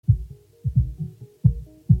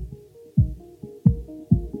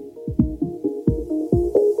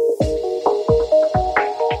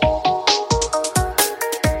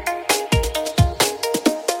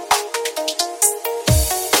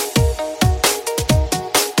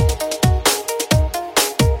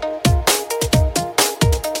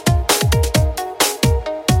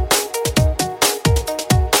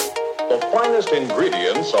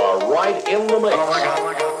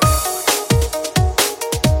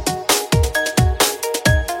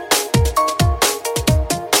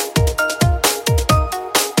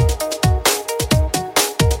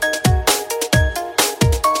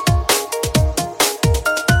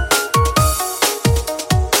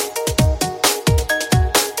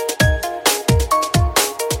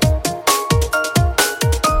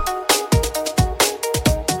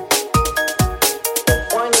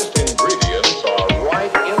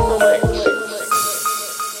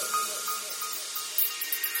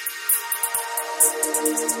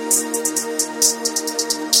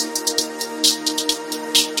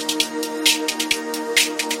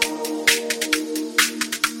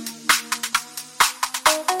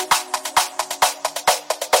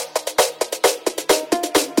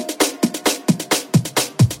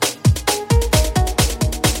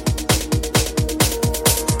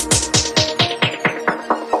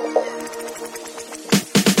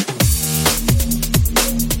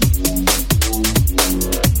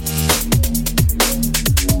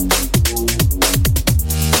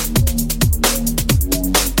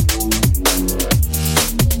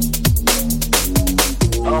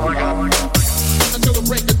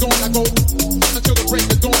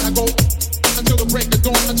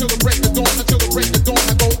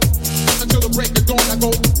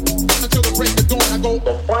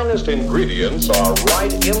Ingredients are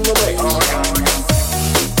right in the mix.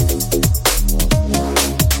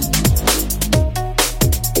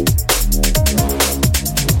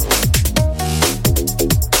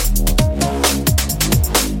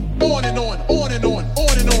 On and on, on and on,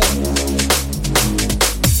 on and on.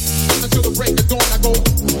 Until the break of dawn I go.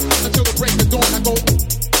 Until the break of dawn I go.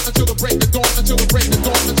 Until the break of dawn, until the break of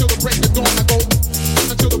dawn, until the break of dawn I go.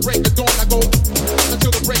 Until the break of dawn I go.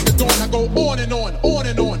 Until the break of dawn I go. On and on, on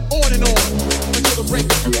and on, on and on. Until the break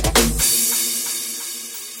of dawn.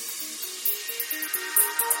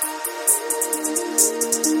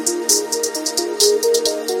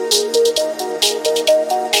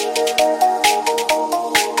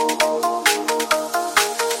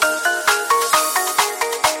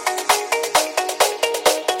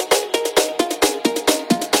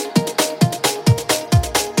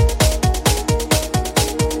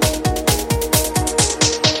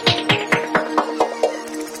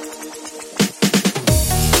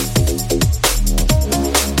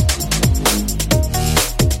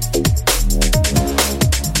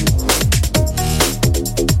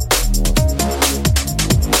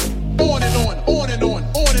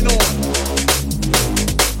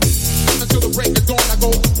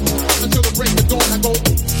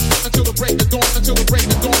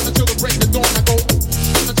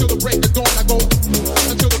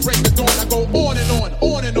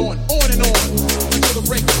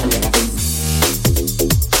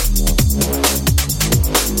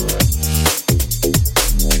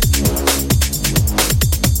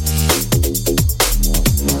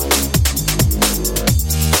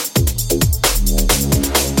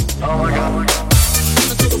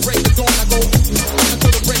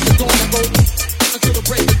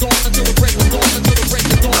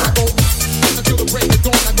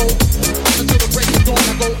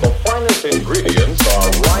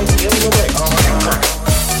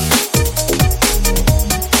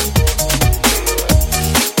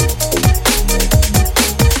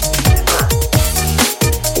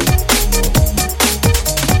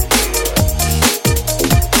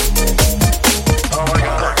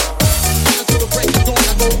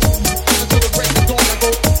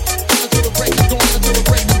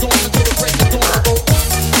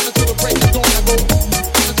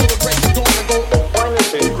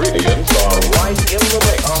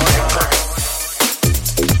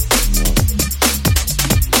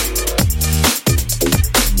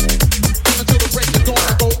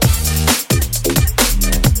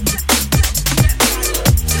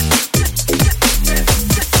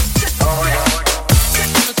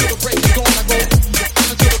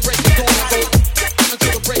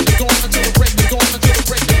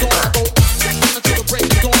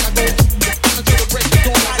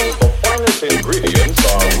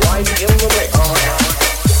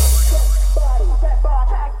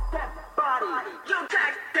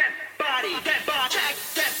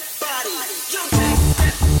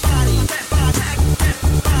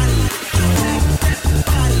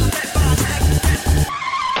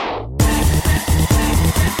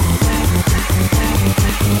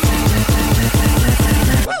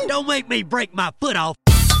 Don't make me break my foot off.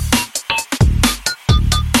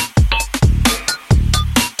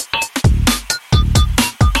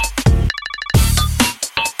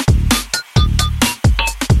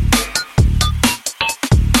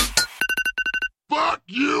 Fuck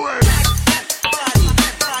you and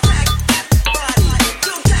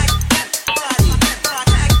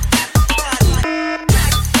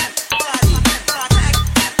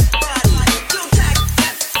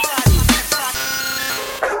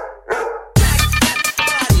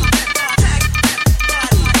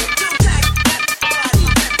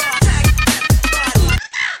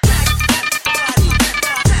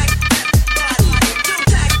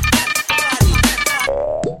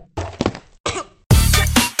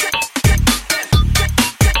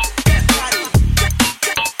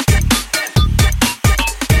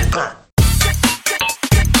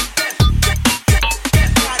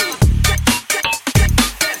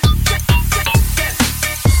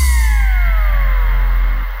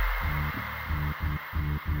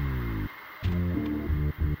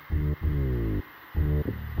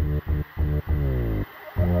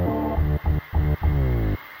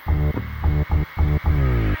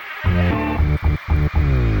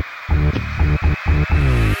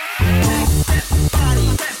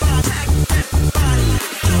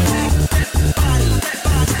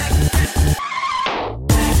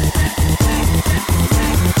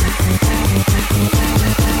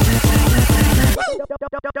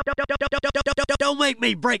make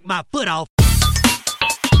me break my foot off.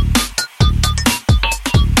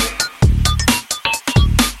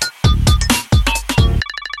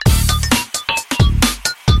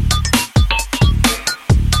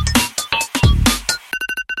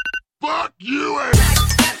 Fuck you and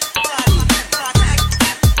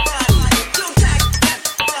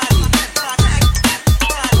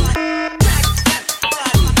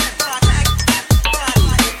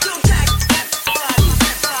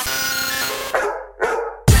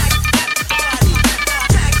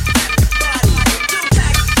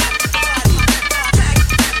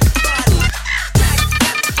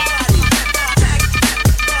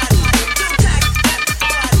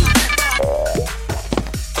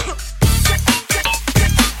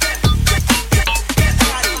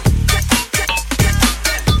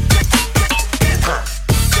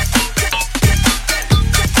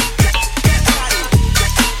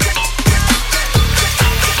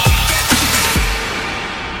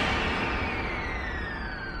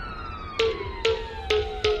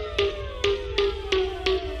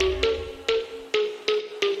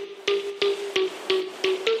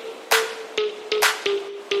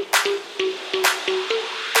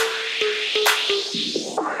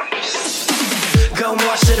Go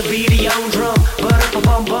march to the beat of your own drum.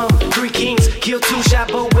 Bum bum. 3 kings, kill 2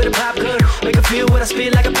 shot bow with a pop gun. Make her feel what I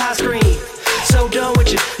spit like a pop screen. So done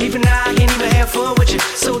with you, even now I can't even have fun with you.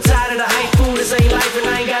 So tired of the hype fool, this ain't life and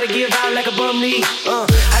I ain't gotta give out like a bum knee.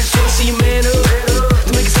 I just wanna see you man up.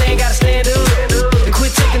 To make a stand, gotta stand up. And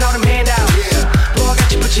quit taking all them handouts. Boy, I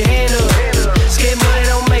got you, put your hand up. Scared money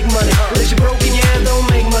don't make money. Unless you're broken, your hands don't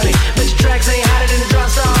make money. But your tracks ain't hotter than the drop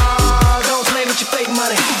star. Don't play with your fake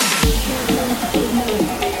money.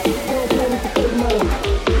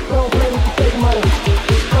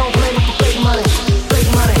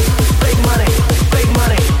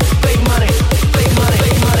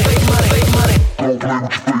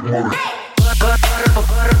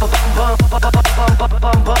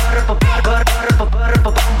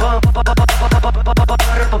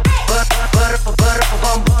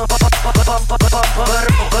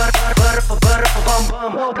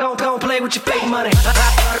 Don't play with your fake money. I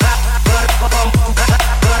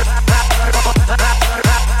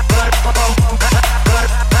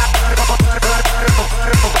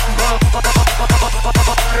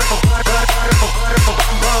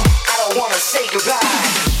don't wanna say goodbye.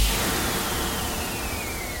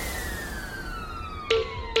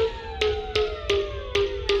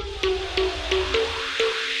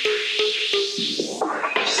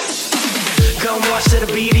 Go march to the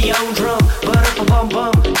beat of your own drum.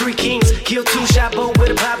 Bum. 3 kings, kill 2 shot bow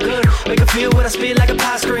with a pop gun. Make her feel what I spit like a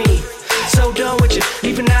pop screen. So done with you,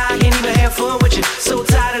 even now I can't even have fun with you. So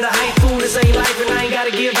tired of the hype fool, this ain't life and I ain't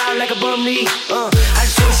gotta give out like a bum knee. I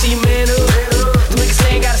just wanna see you man up. To make a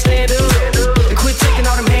stand, gotta stand up. And quit taking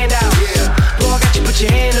all them handouts. Boy, I got you, put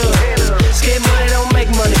your hand up. Scared money don't make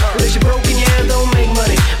money. Unless you're broken, your hands don't make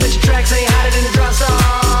money. But your tracks ain't hotter than the drop star.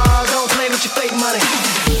 Don't play with your fake money.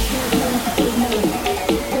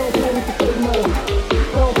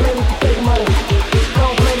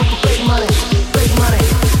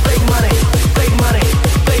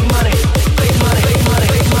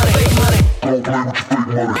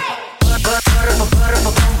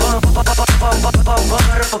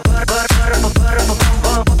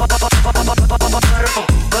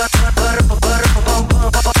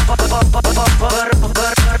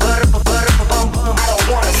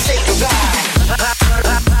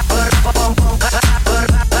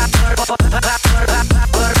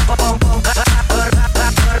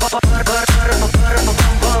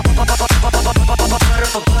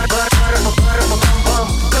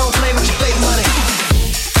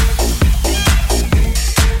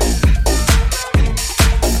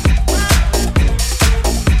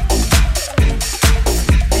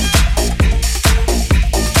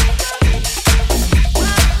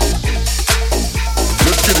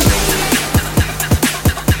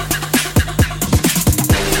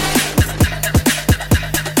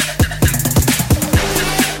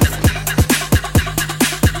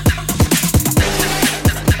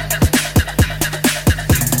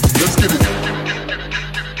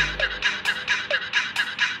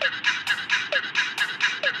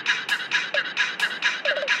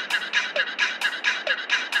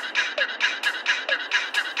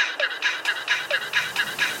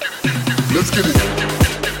 Let's get it.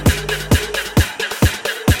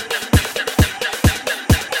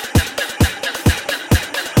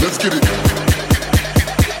 Let's get it.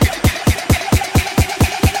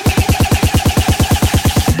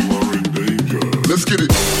 You are in danger. Let's get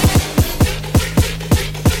it.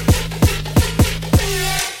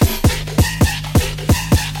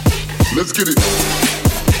 Let's get it.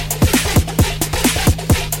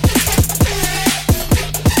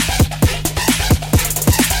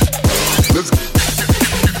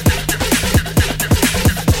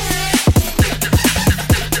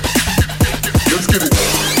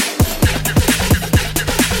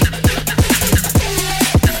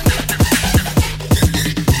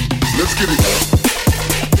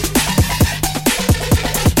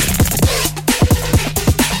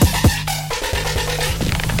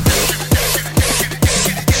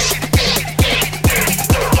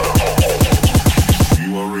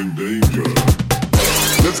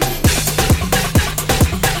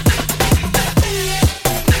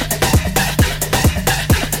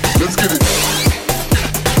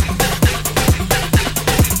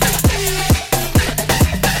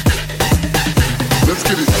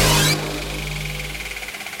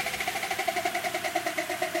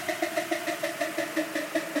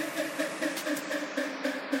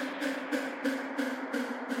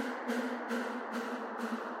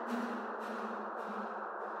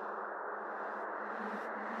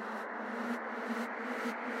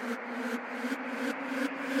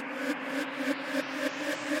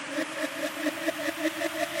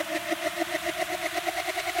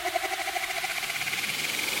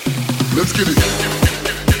 Let's get it.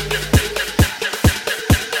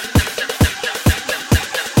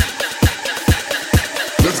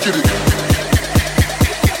 Let's get it.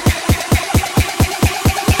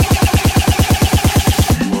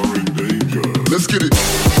 You are in danger. Let's get it.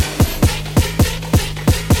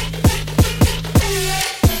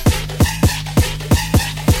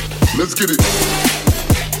 Let's get it.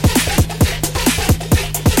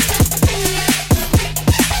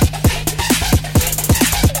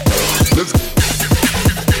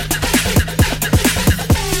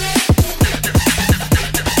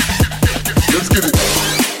 Let's get it.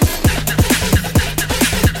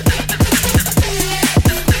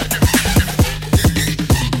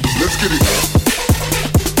 Let's get it.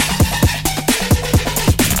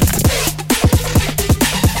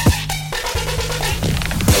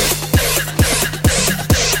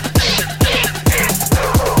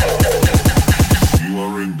 You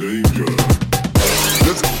are in danger.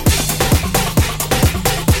 Let's get it.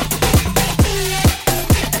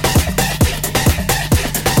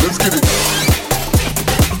 Let's get it.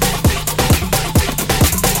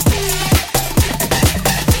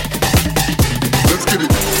 Let's get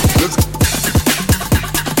it.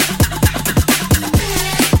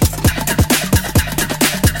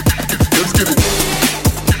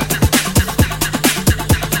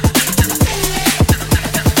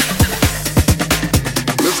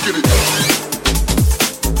 Let's get it.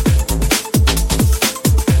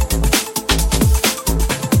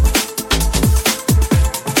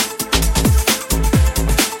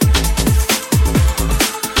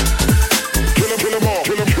 Kill 'em all.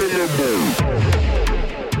 Kill 'em all.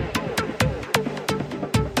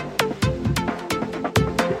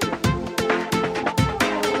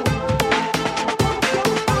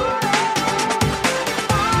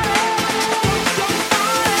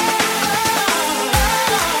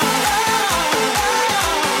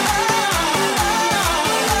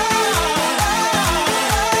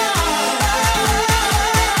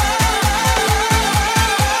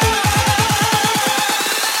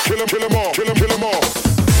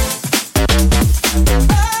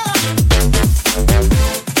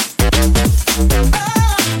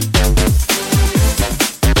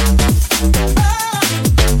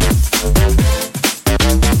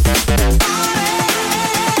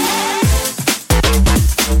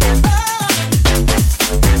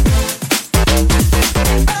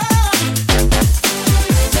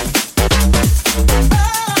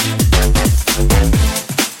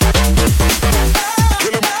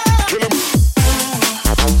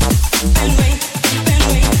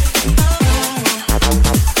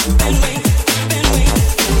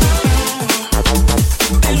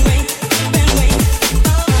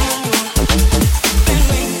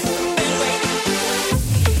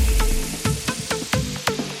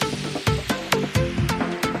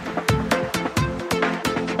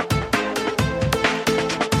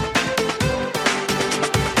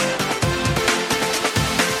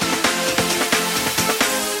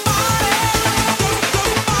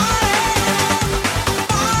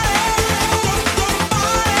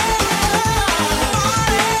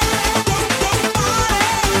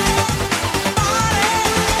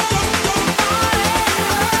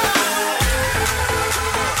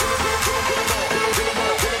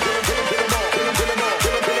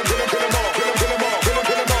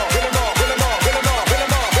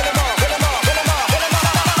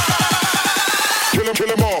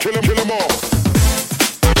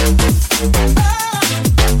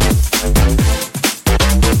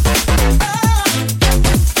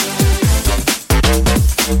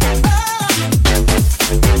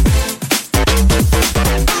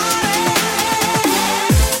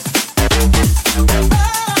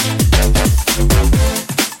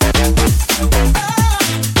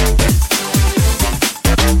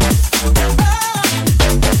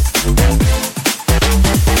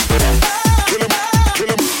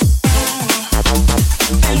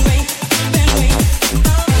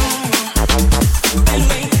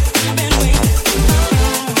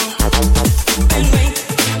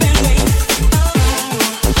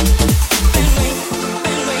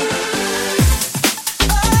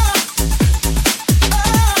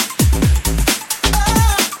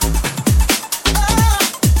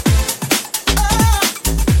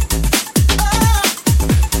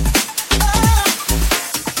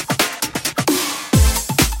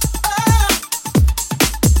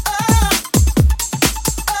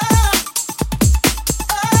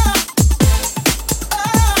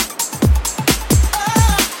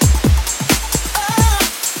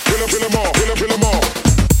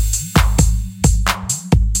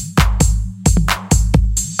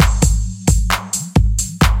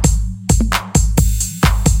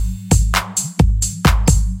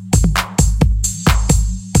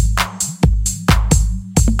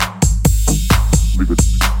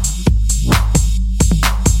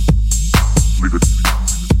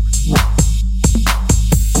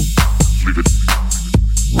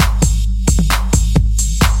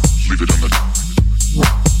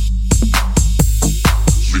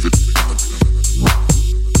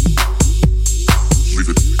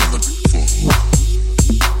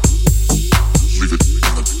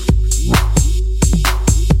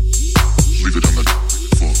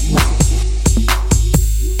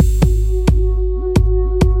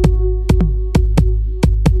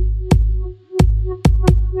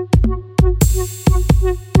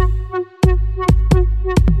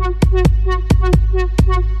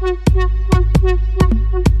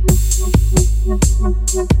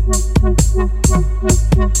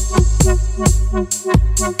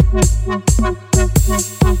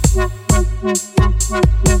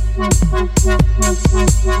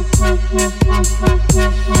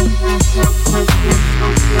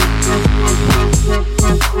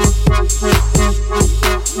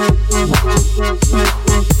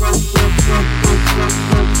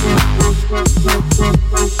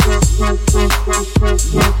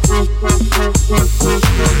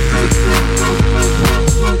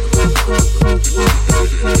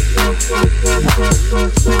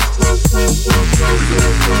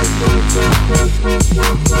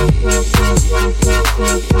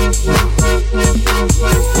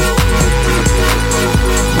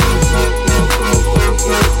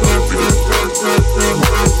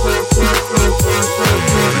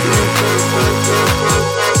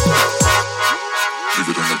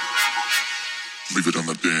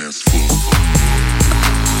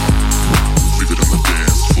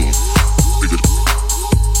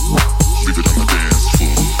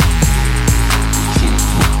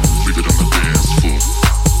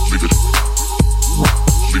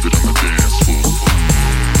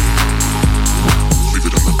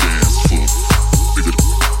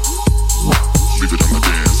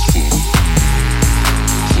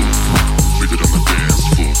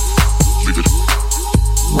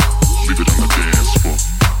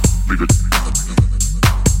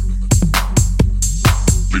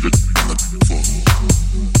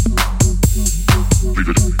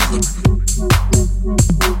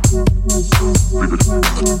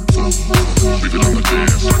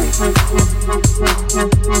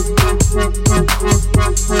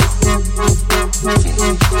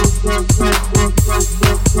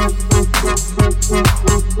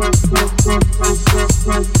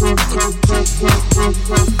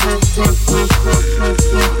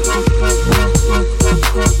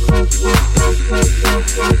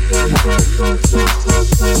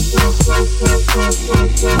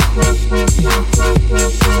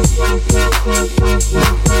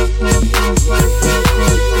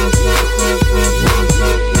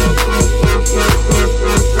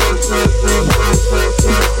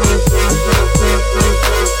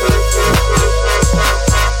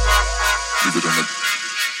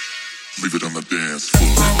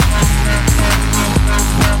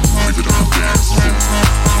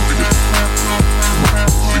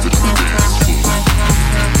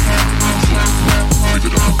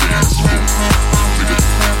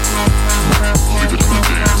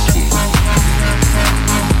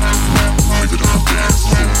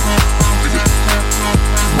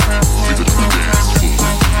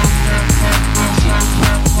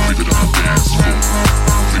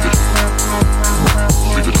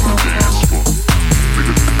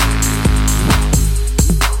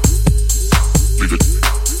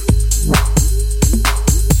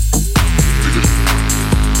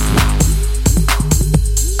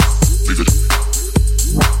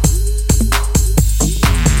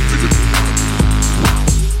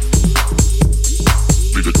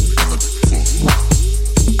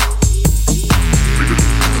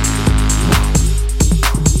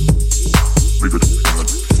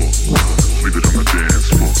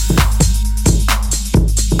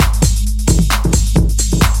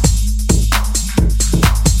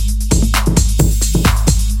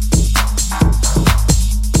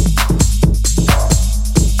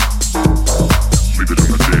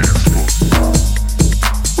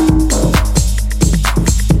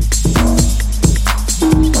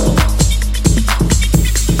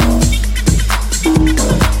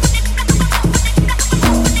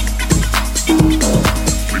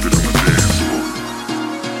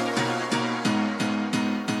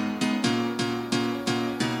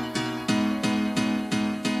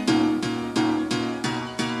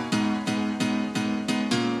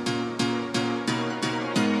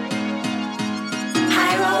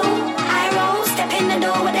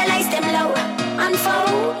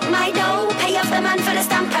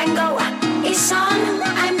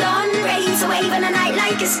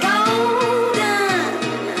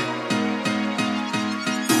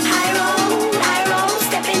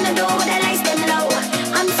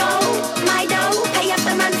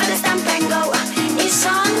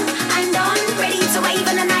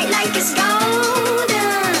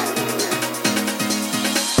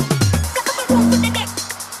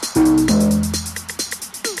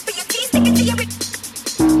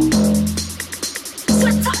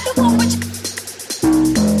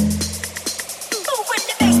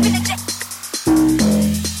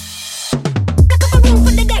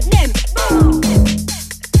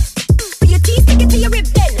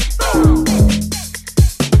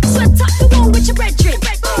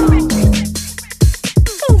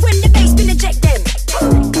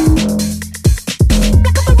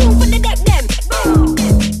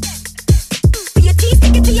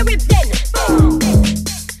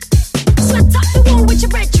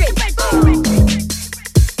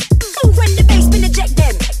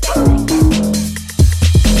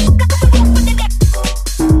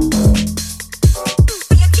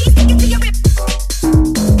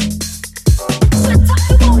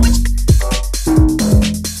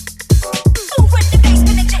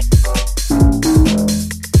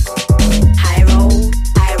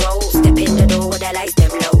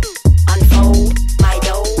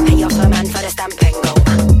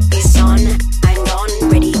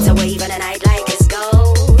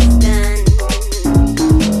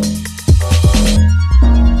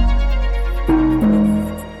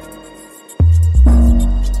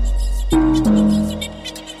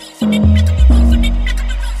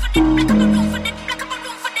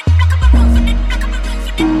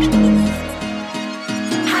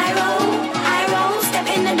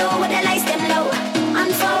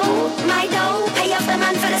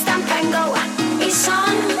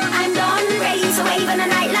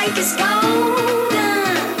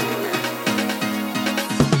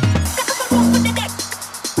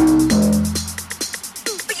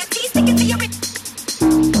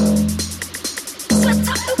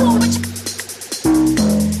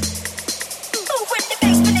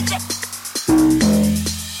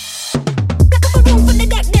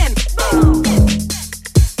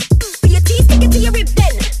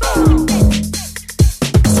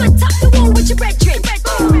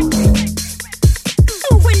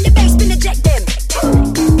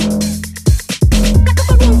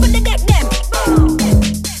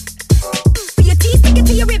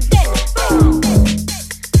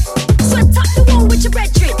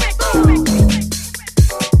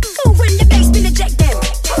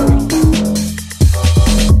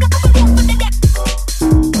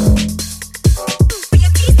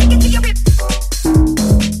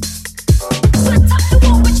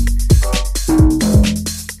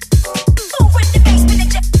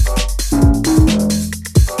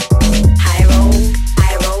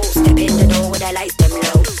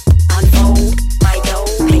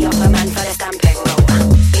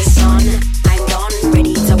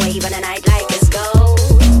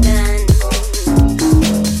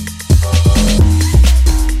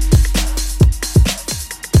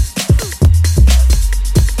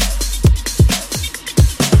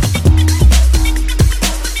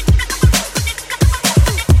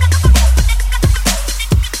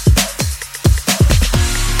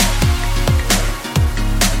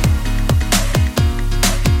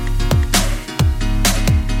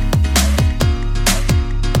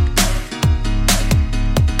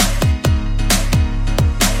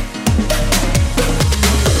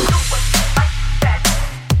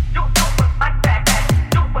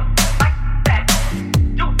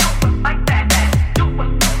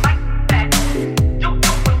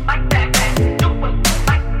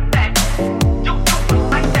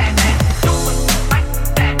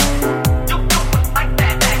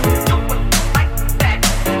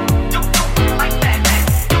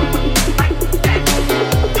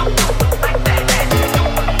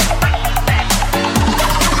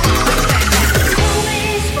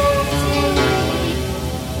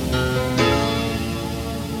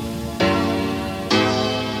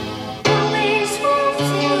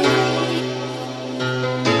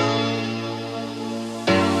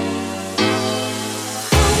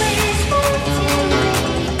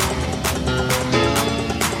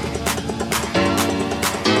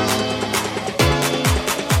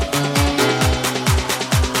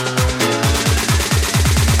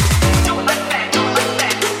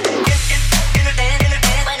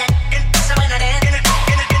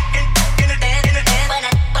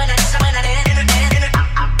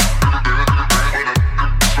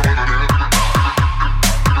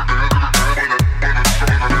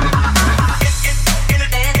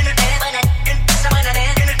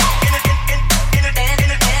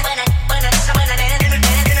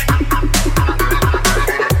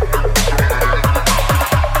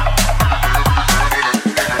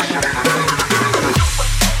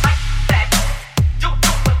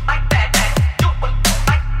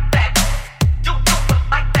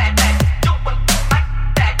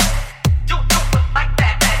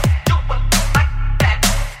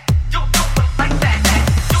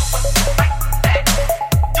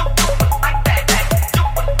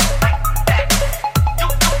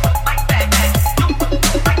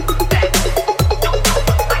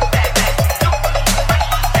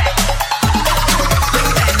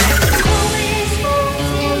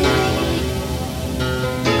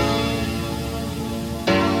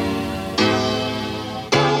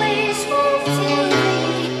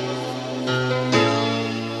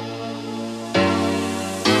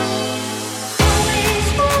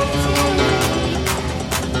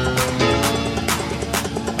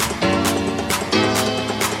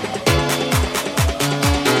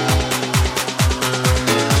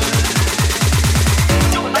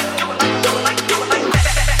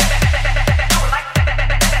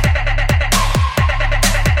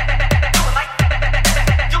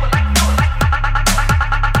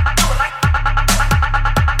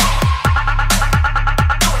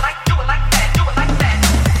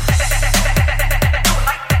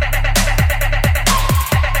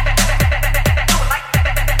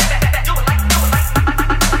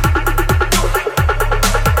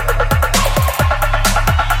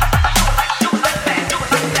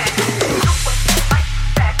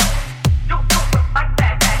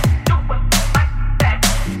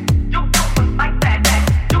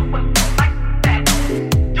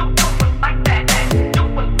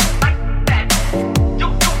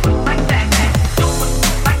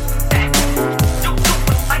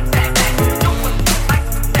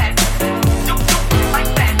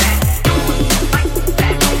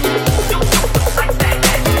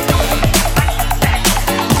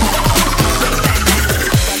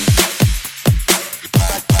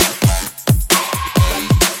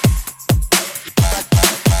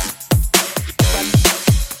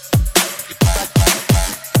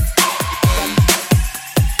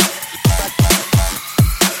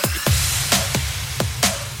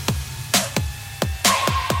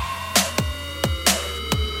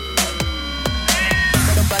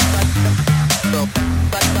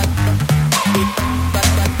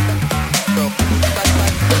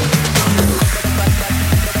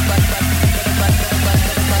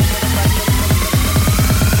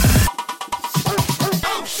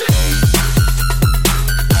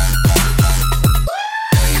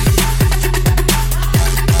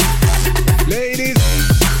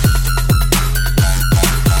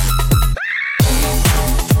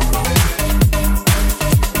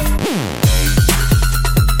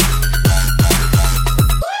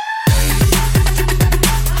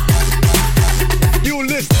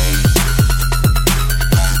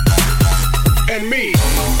 and me.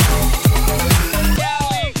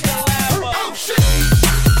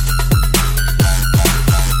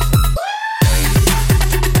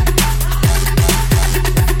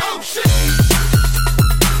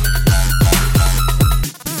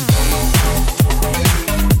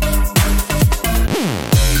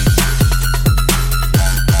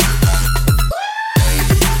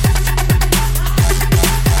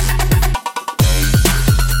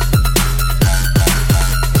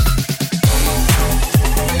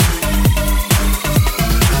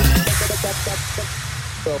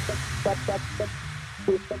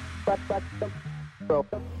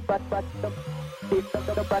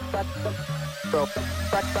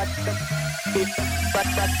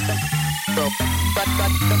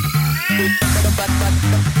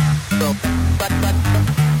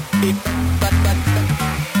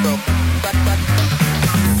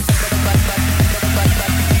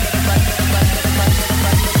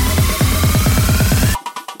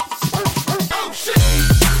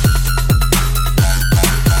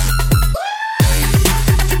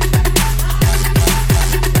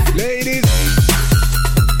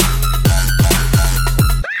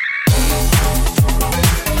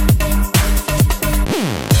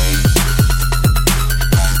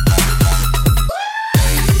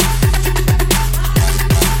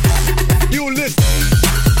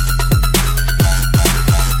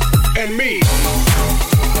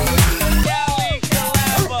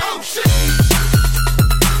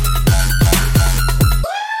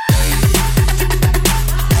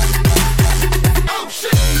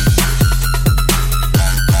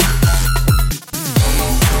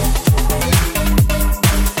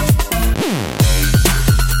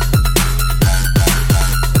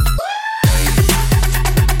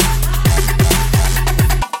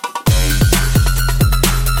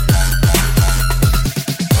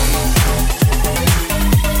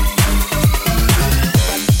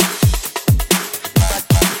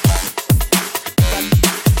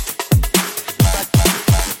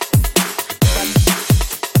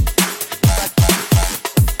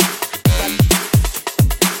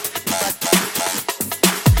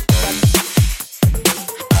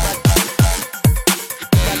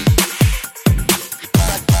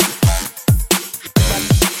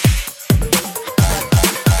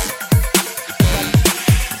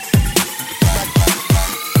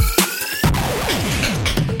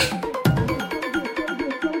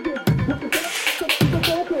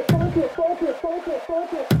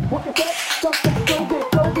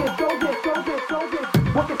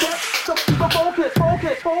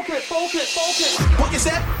 What is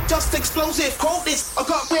that? Just explosive. Quote this. I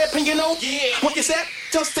got rare opinion, oh yeah. What is that?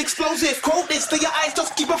 Just explosive. Quote this. To your eyes,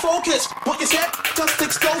 just keep it focused. What is that? Just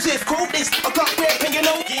explosive. Quote this. I got rare opinion,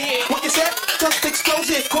 oh yeah. What is that? Just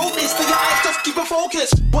explosive. Quote this. To your eyes, just keep it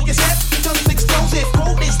focused. What is that? Just explosive.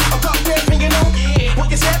 Quote this. I got rare opinion, oh yeah.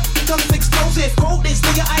 What is that? Just explosive. Quote this.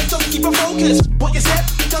 To your eyes, just keep it focused. What is that?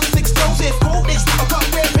 Just explosive. Quote this. I got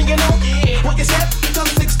rare opinion, oh yeah. What is that? Just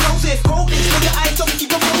explosive. Quote this. To your eyes, just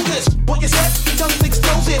keep it focused. What is that? Just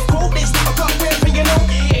explosive. Quote this. I got rare opinion, oh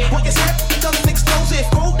yeah. What is that? Just explosive.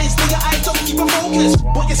 Quote this. To your eyes, just keep it focused.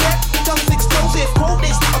 What is that? Just explosive. Quote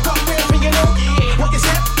this. I got rare opinion, oh yeah. What is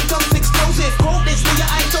that? Just explosive. Quote this. To your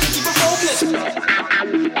eyes, just keep it focused.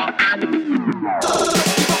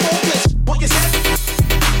 What is that?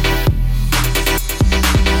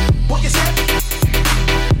 What is that?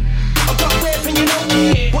 I got rare opinion, oh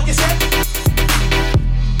yeah. What is that?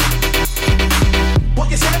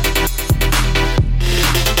 What is that?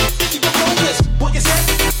 Keep it focused. What is that?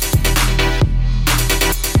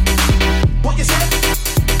 What is that?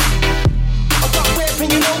 I got rare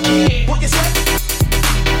opinion, oh yeah. What is that?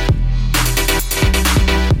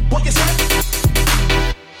 What is that?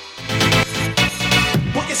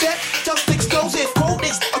 What is that? Just explosive. Quote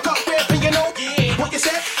this. I got rare opinion, oh yeah. What is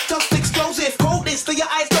that? Just explosive. Quote this. To your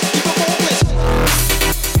eyes, just keep it focused.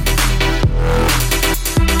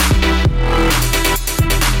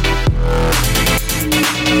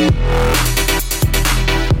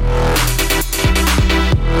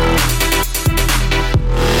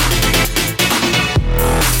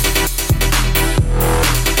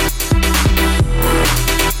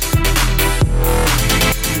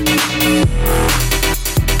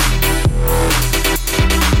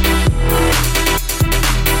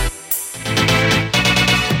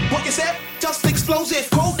 What is that? Just explosive.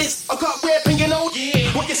 Quote this. I got rare opinion, oh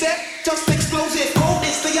yeah. What is that? Just explosive. Quote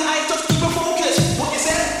this. To your eyes, just keep it focused. What is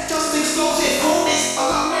that? Just explosive. Quote this. I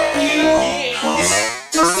got rare opinion, oh yeah. What is that?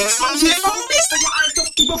 Just explosive. Quote this. To your eyes,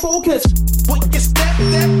 just keep it focused. What is that?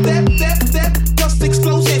 That. Just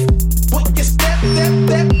explosive. What is that?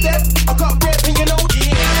 I got rare opinion, oh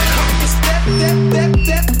yeah. What is that?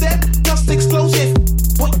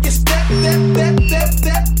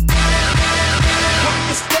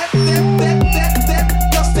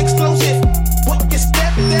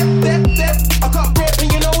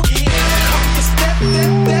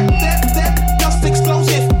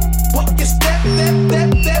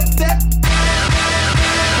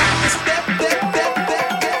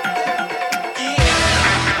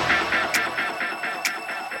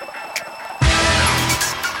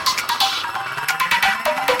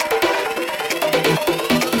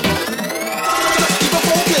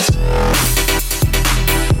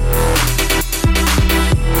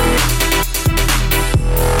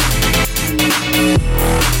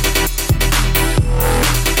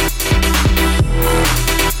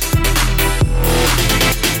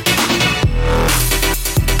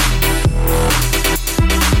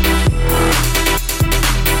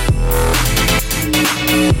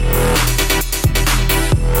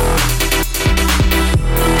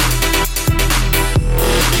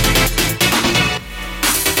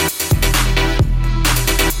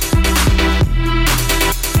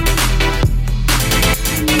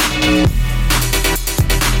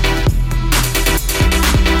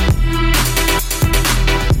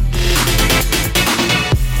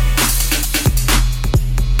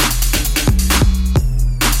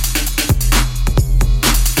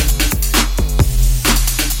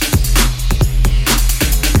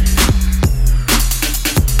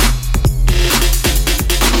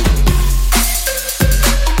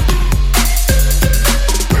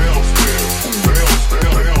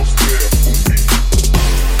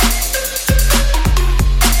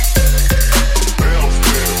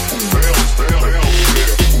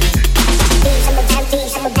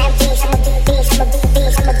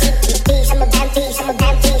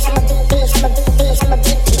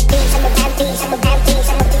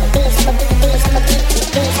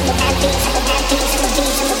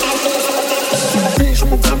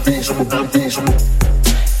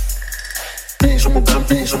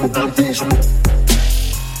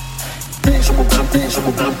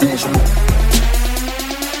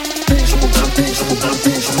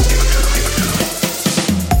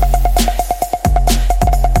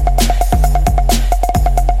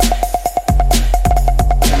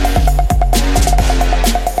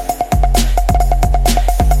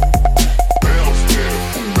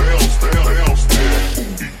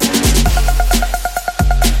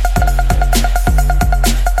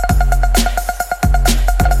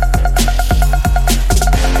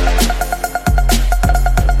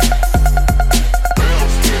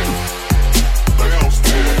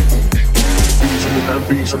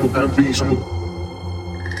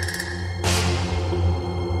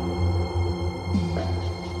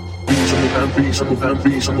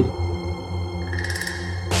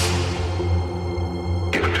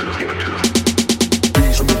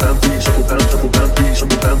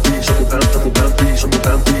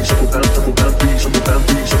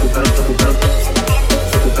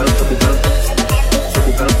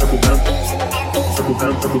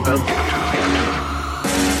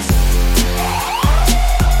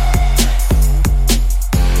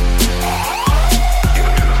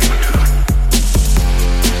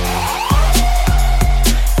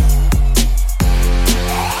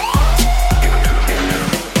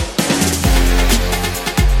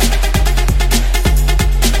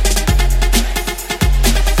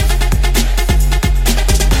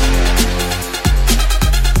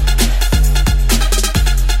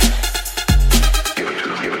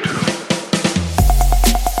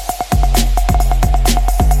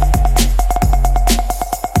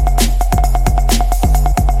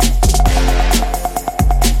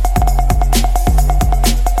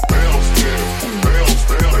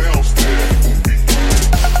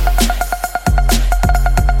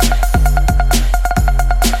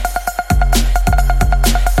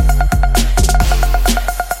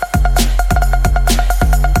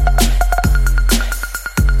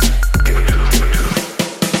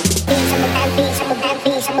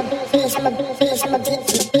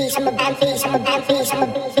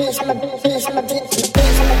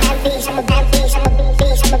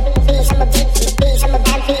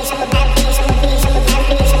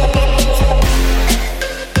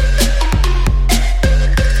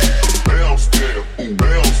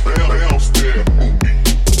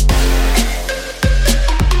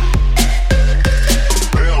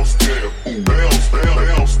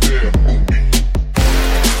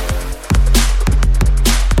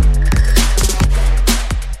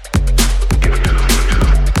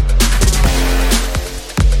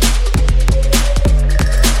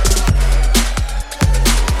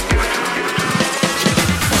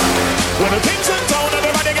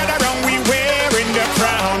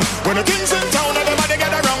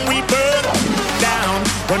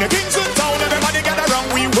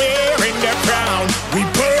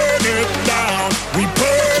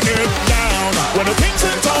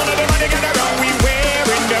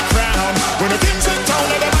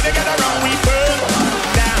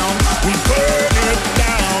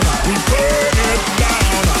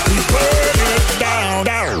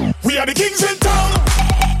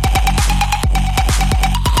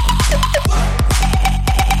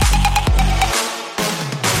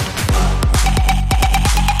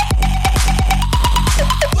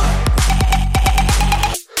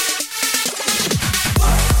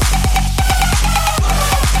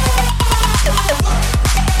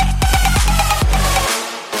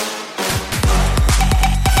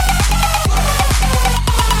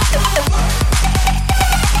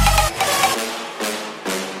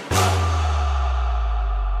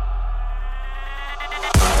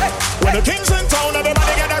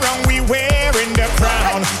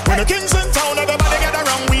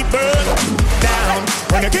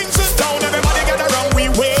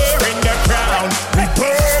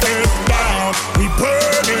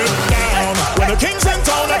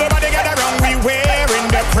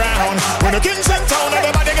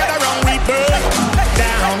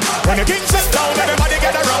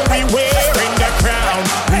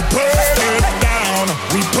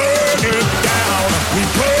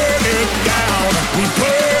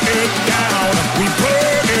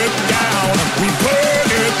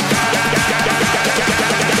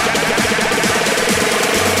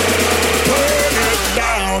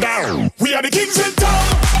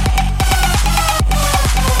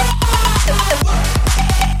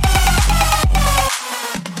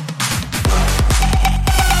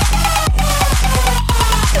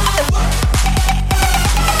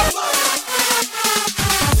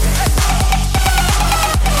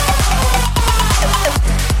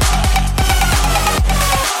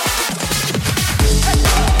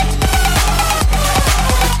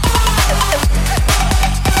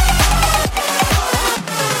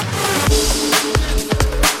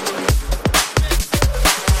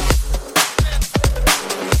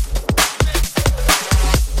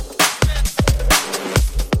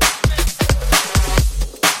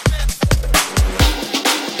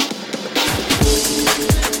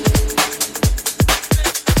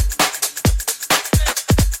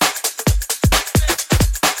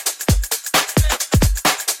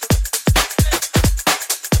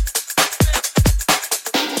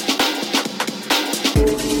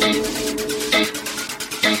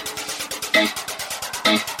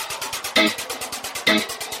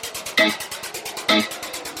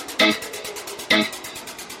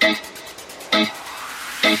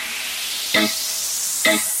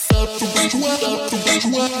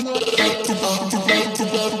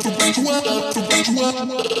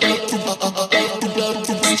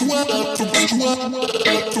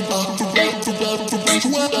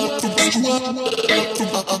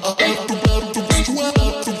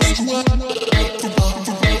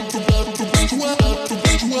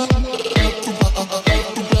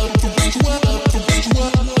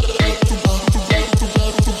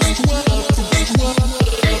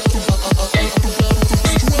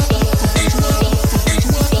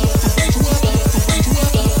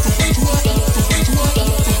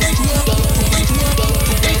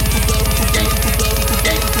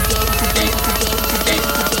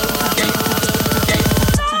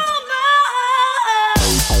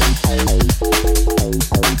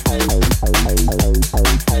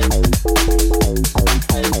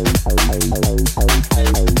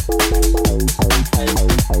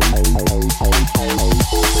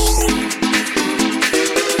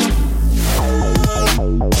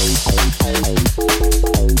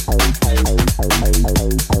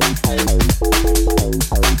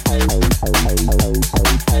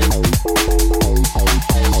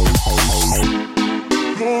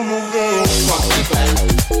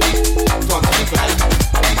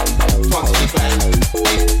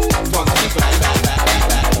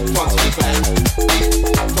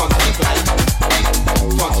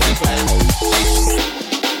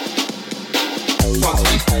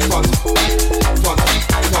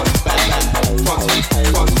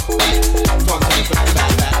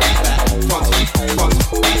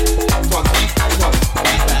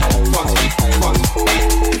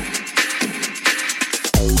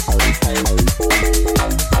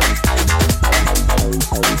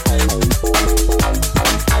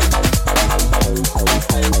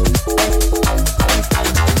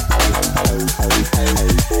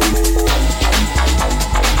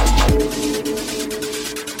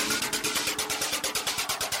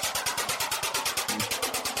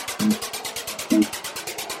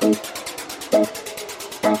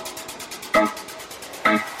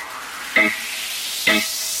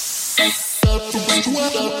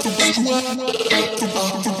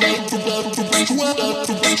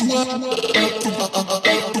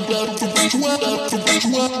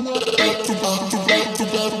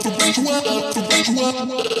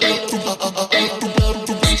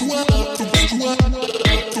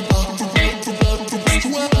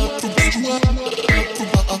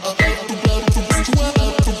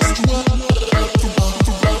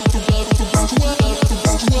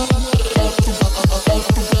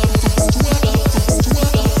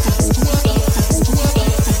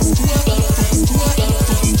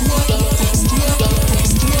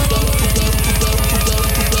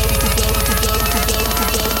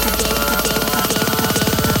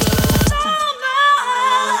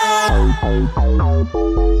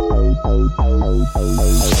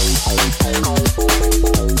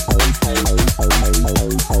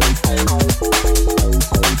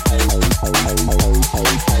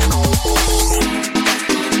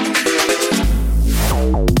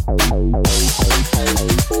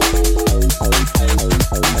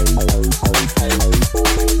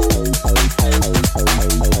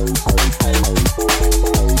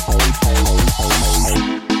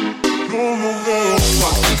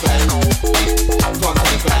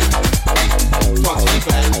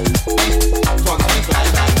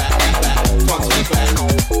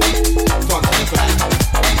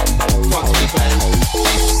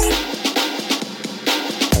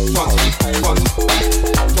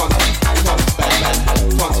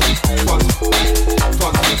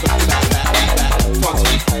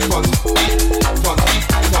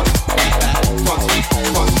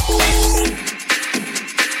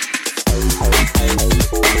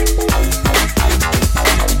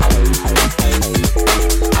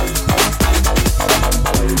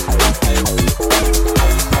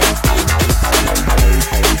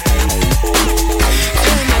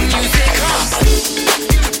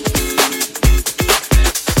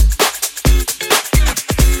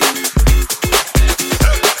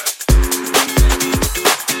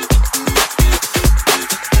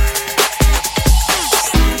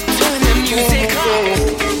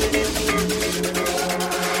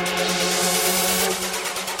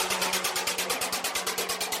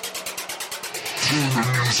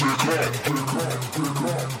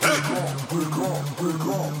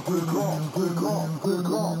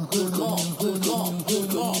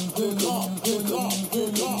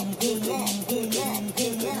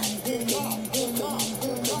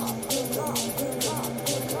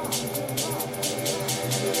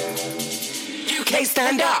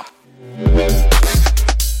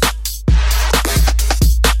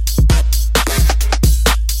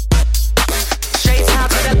 Straight out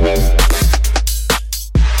to the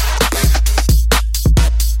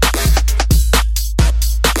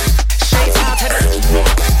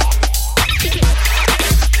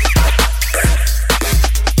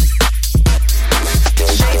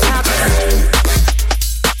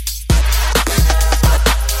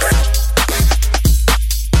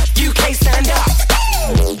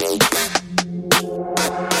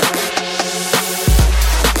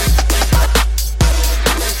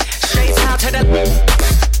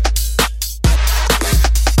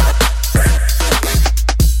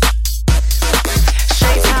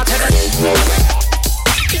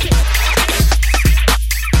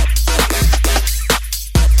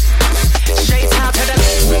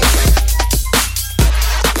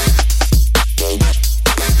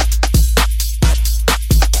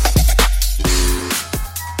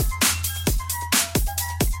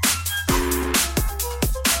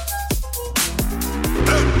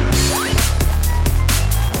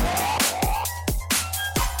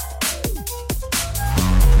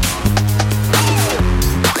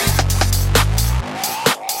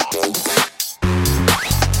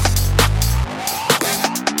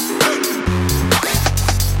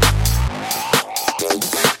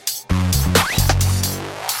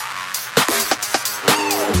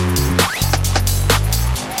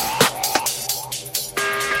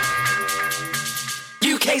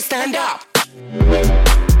stand up.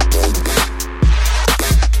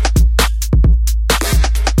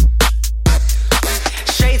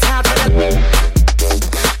 Shades out to the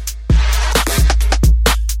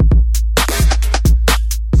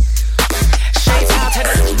shades out to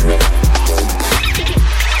the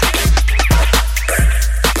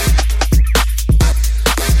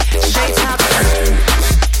shades out to the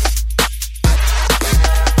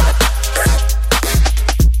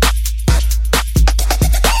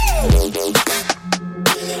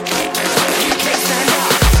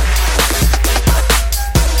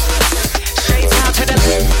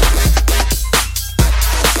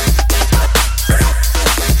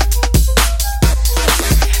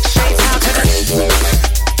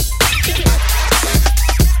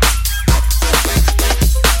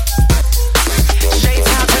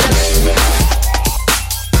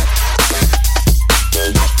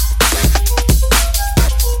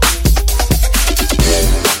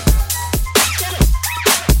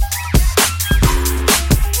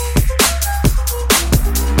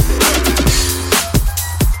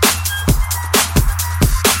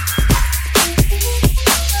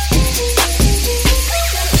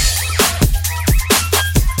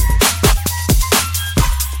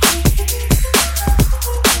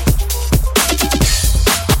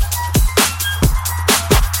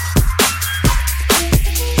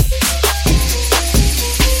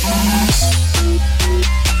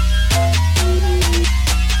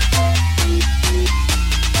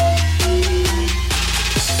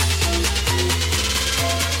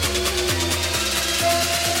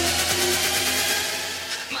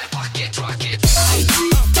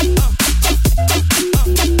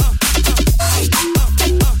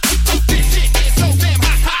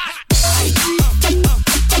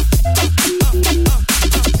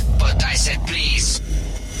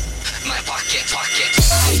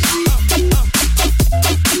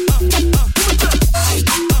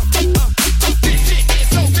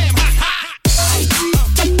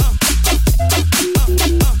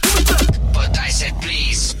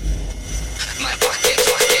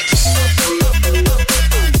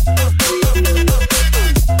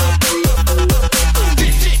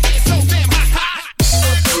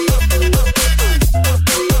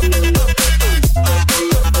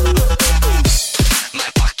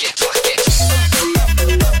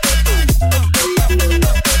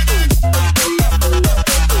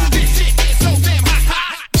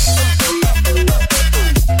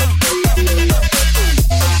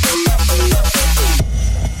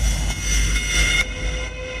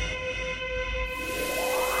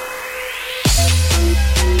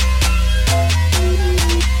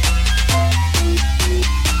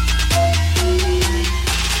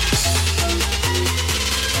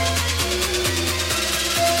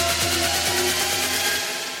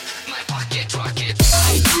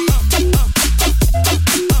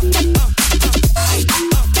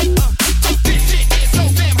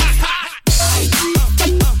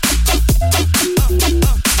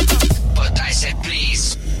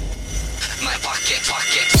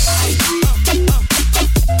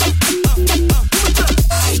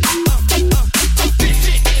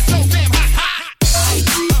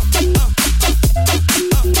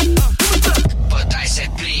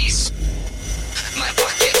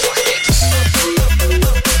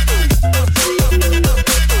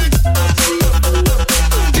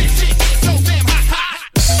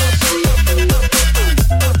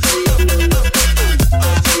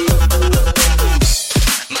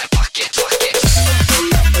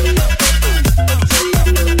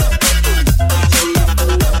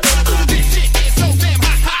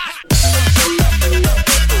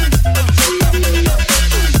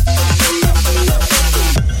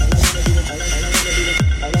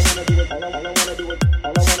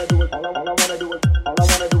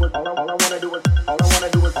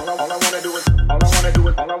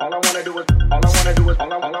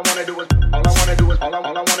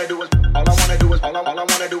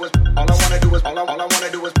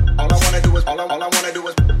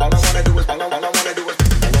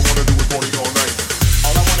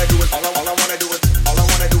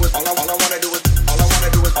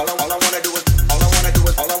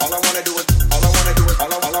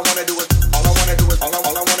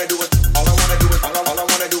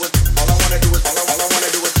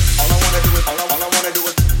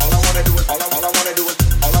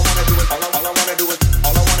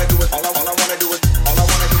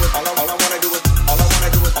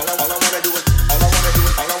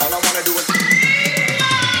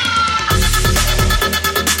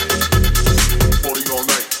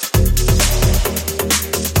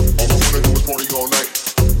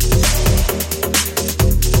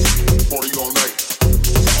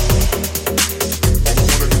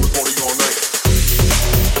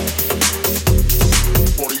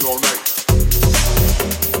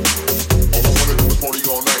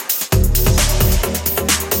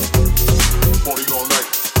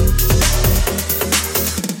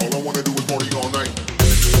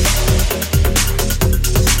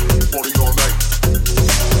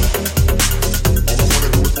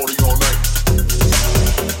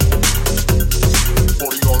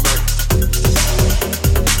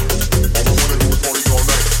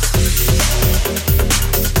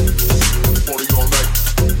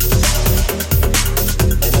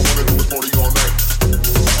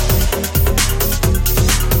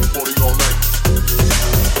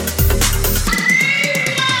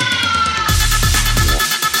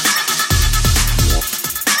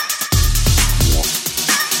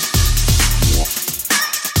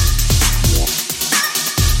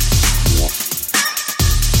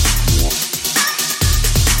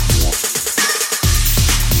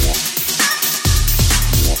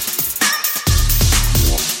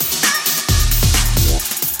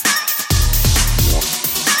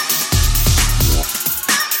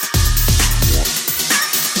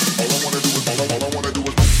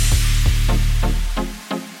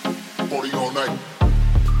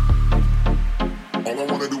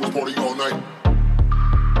night.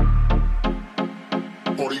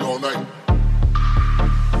 Party all night.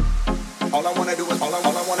 All I wanna do is party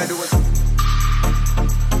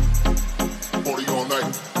all night.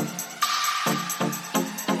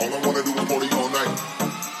 All I wanna do is party all night.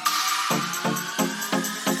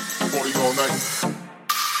 Party all night.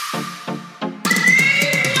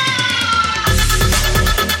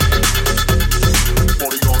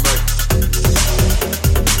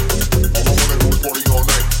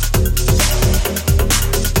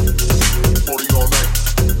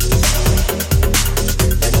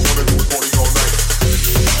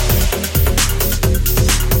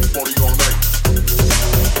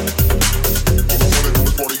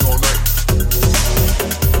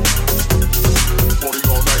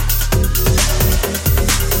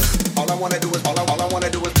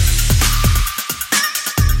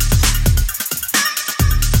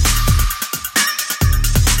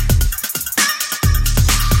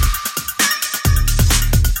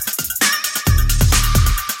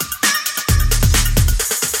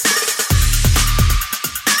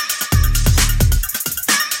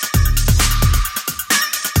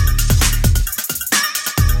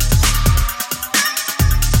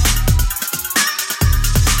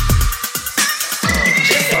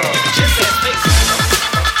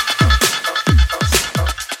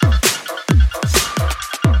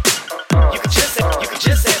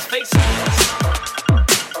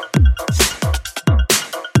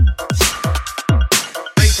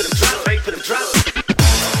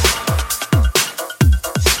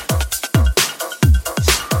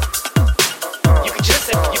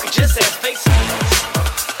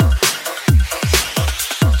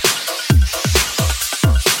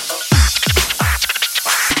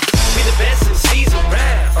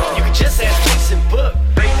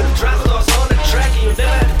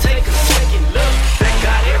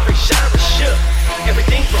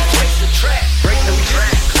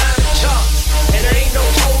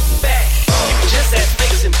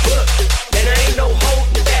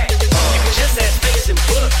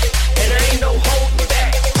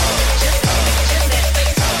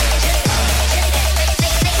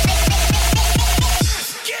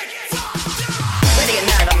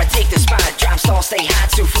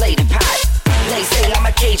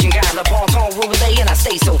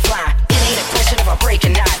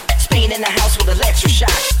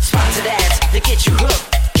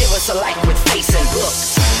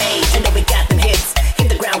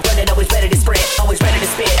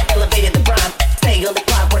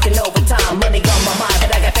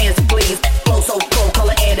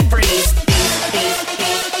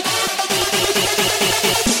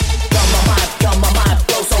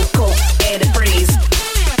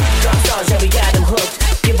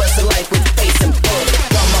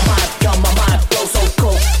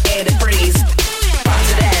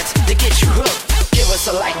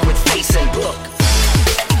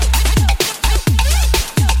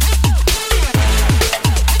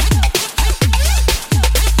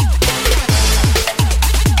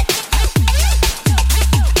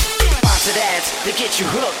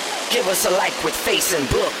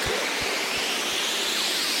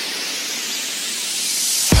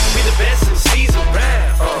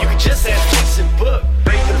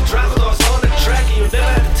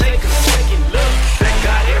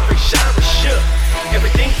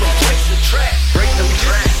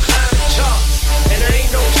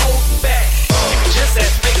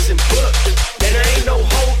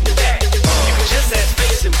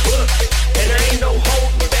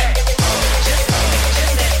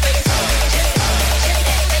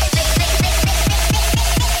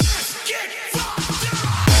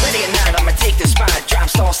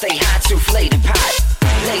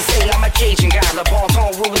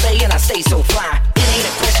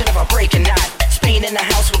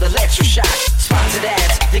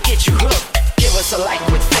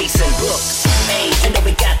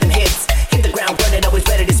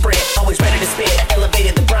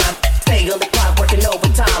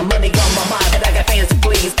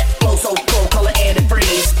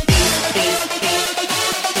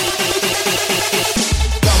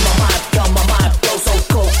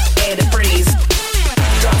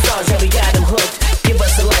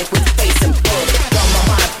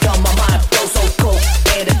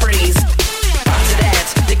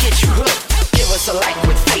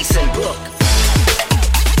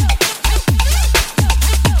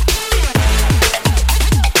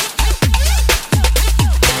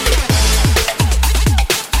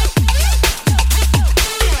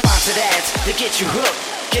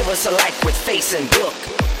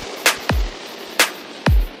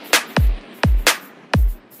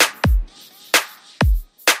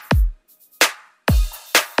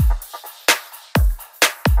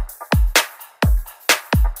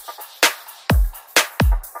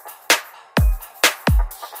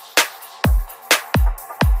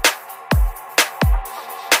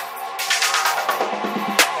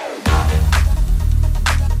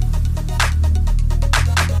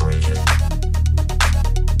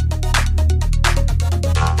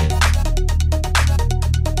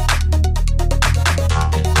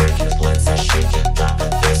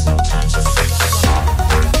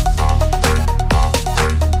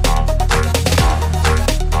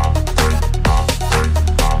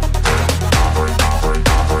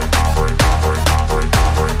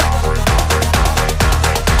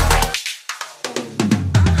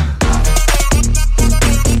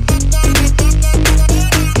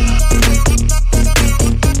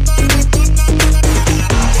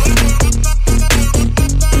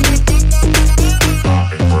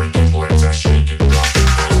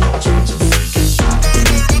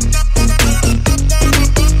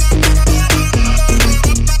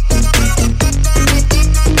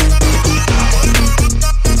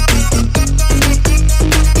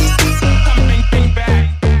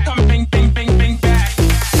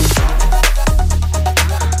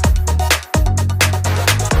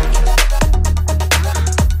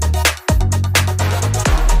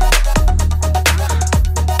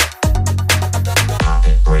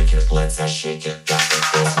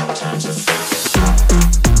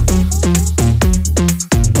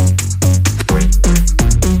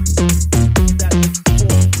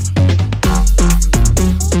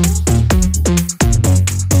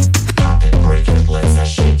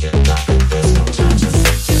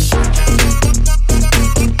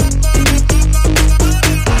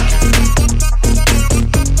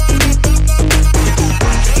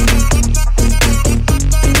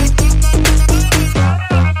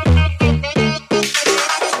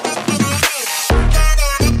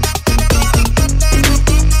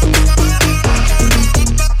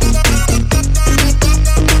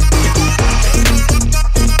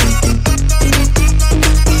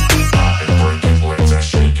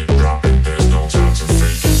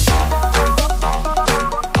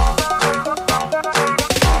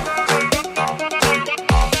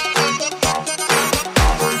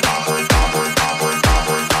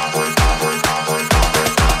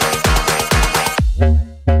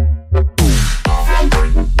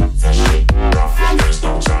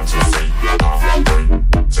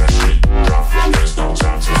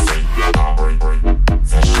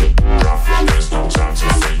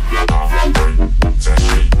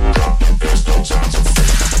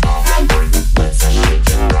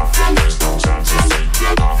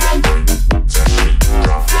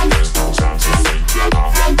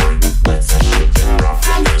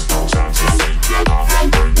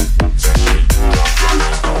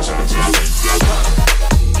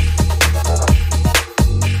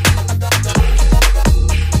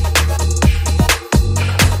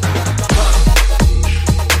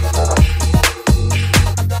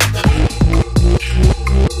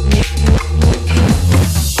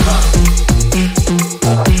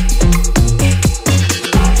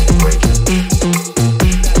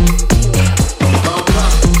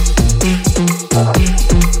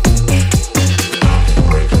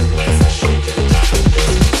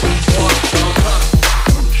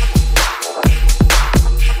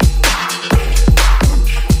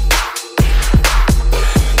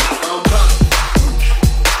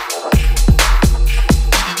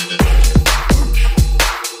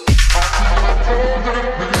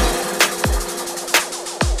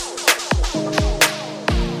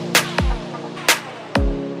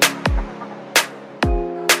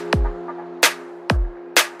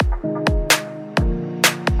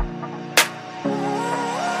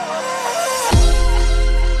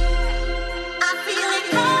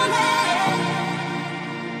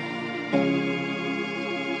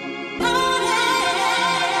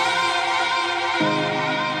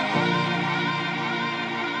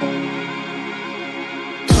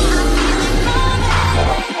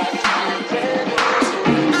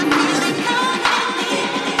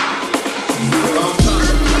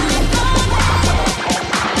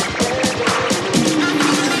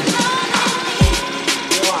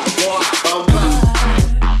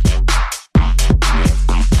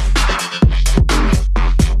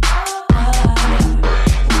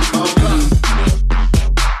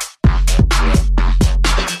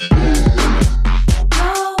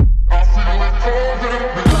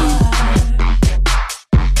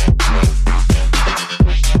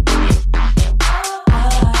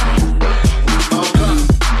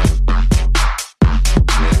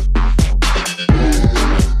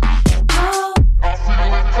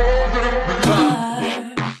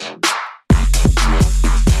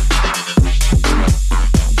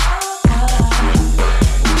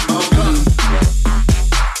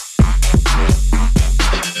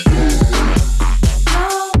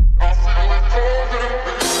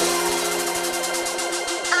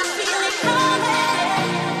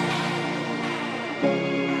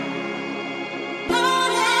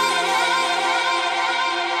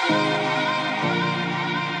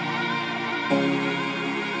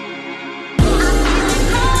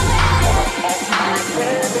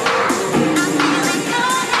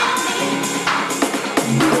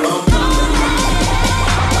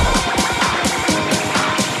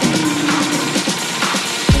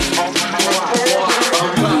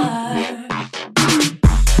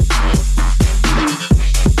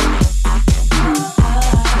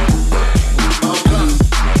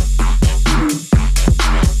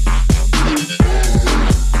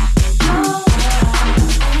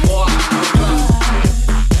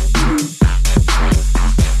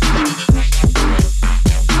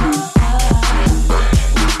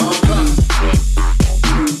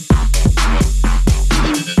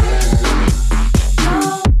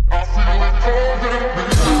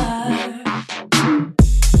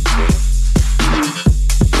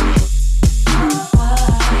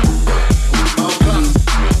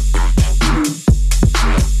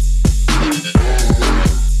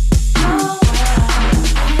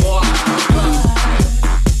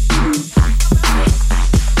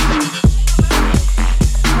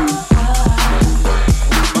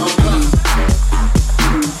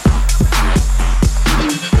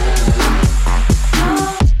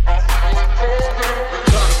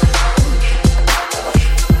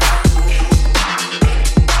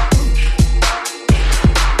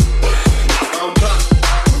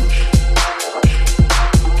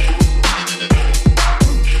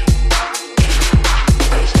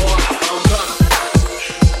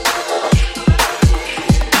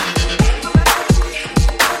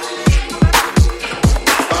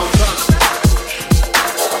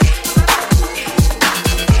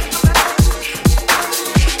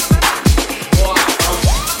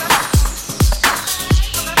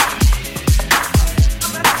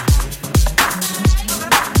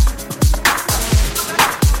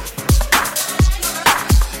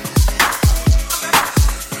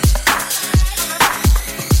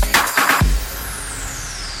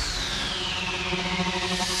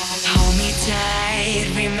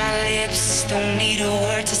 read my lips, don't need a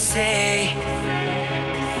word to say.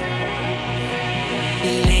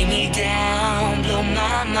 Lay me down, blow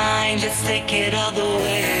my mind, let's take it all the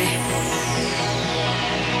way.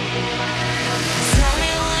 Tell me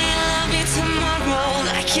will you love me tomorrow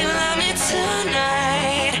like you love me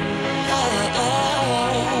tonight. Oh,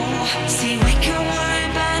 oh. See, we can worry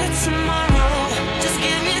about it tomorrow, just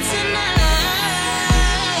give me tonight.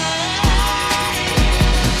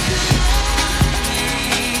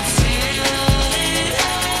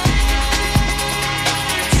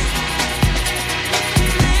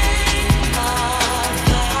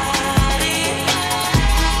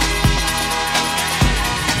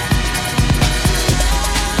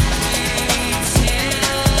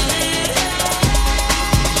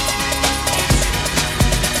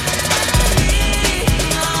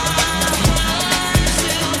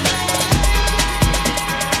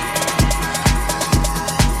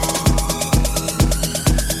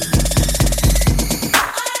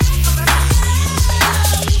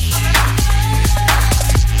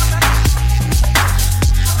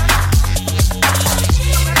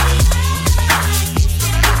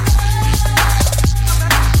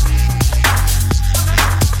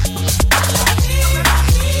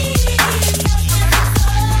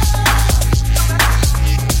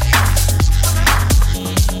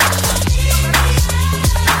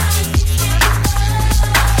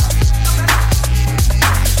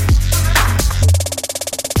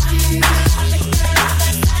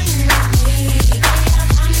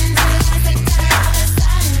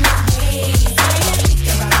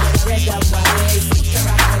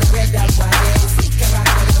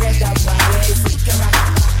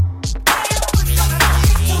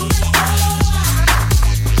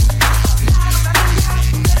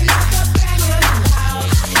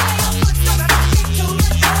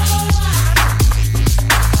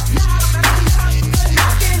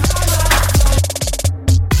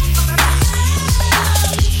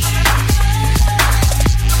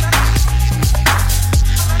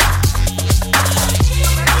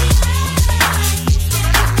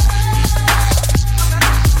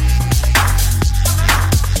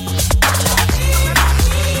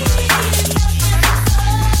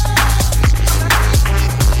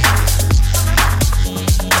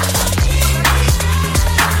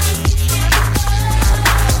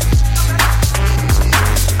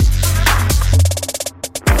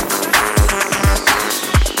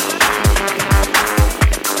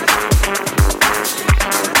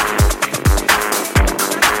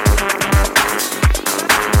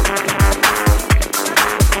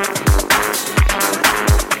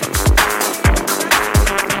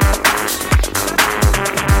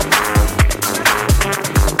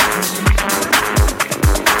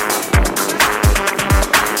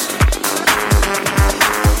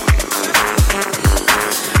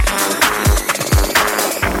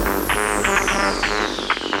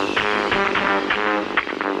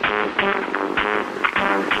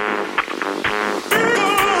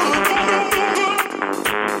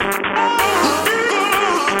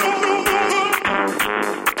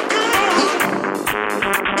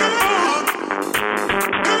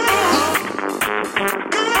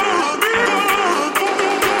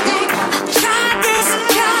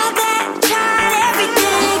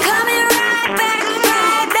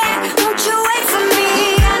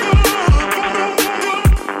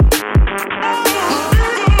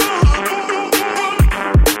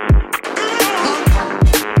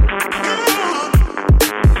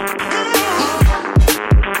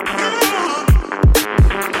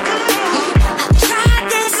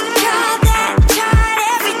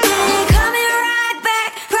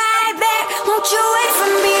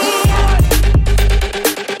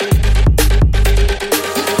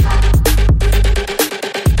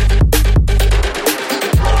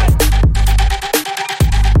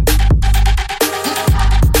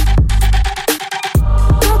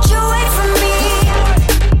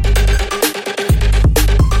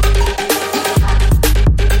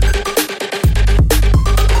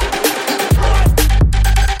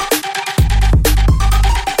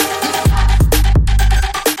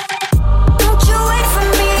 Don't you wait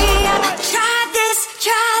for me.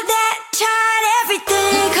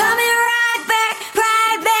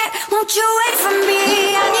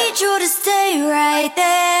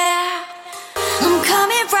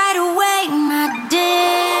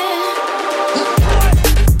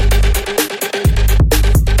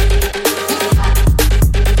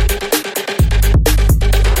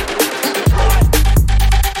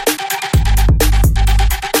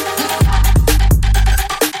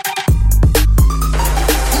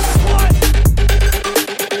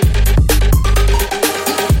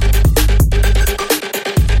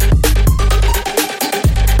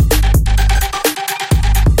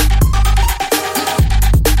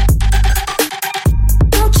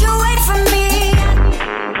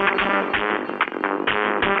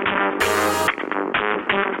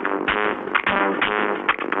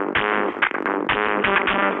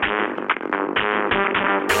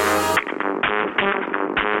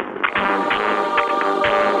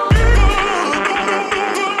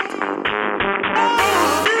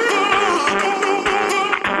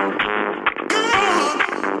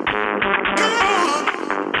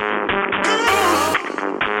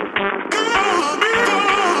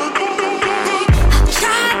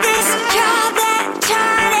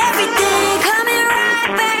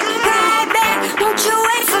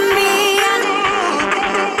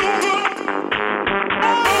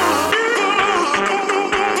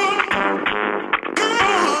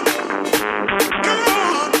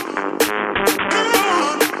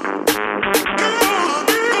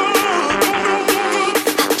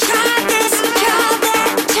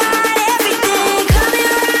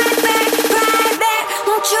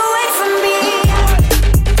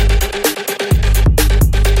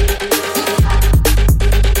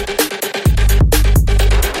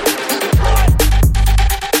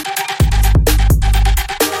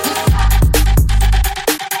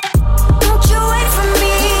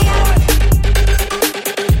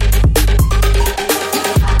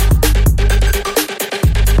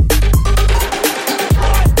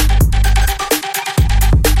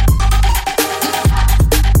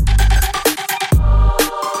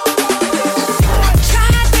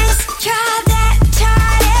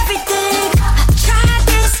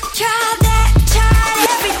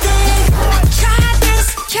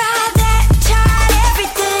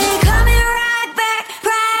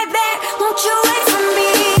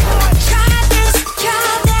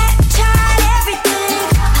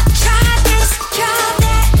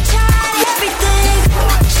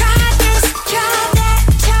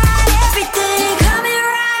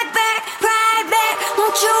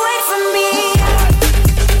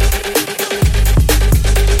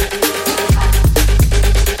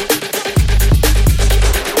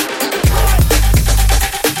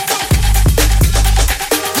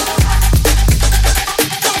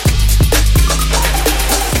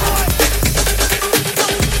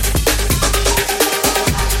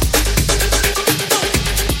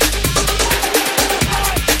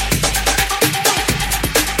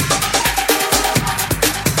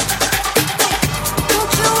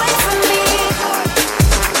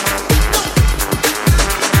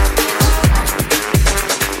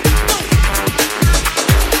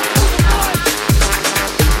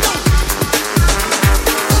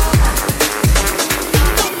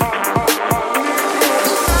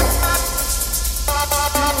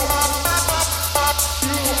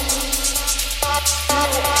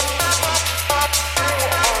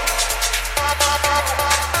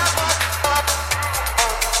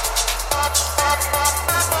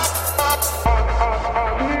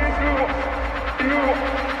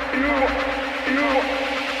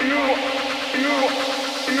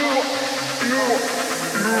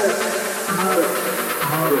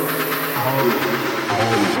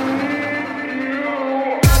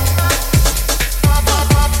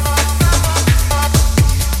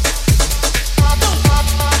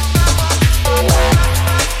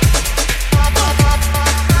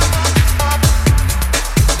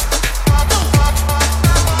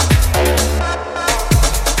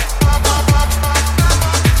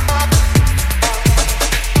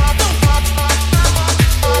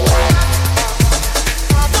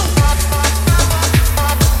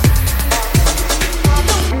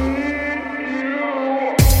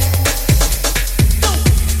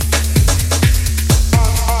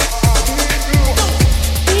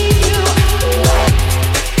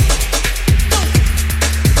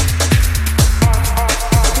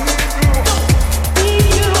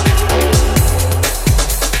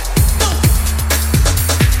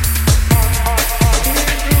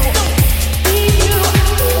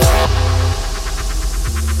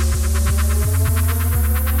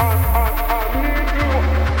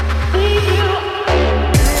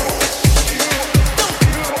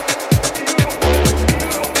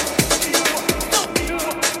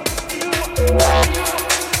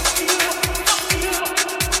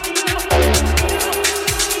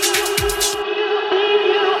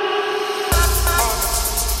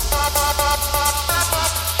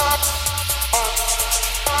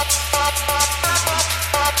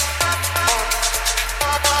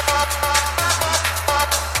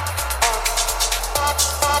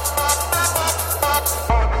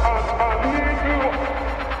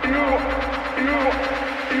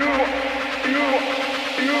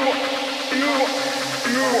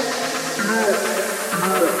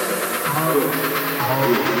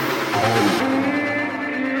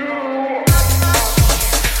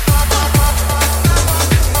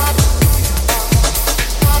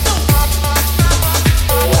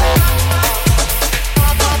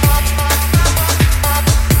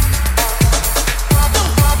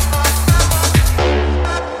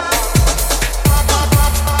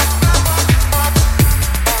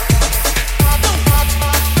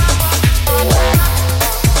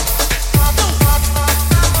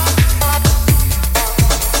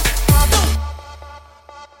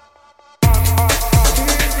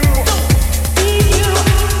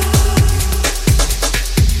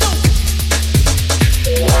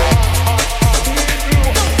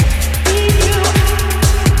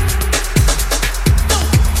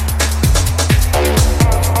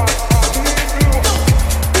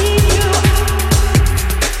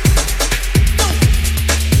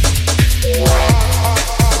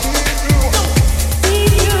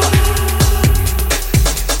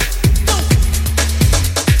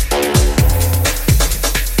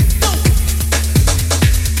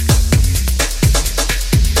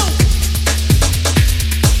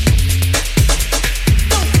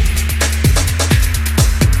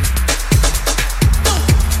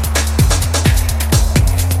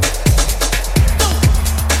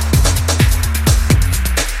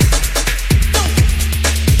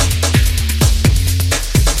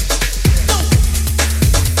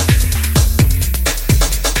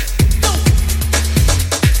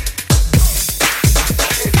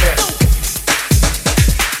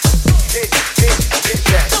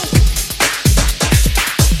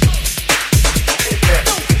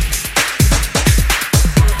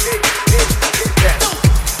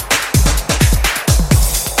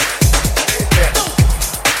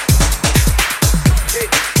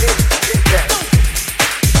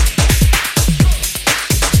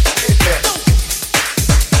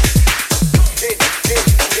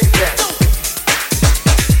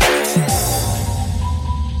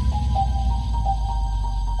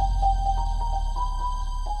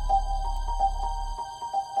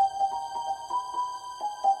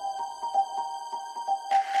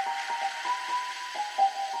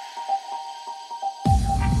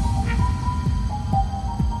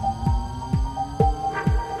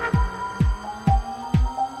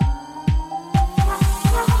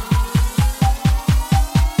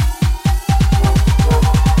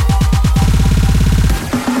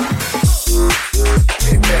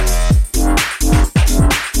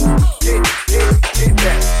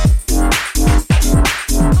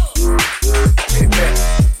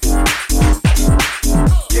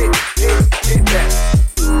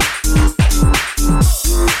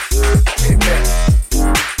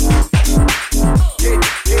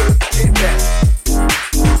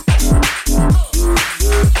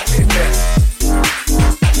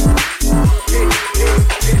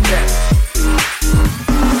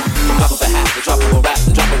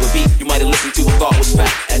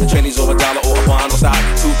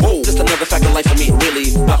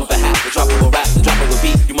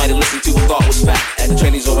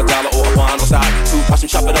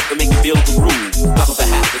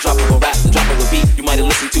 drop of a rap, the drop of a beat. You might have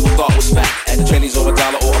listened to and thought was fact. At the trannies or a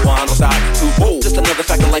dollar or a bond or side two. Whoa, just another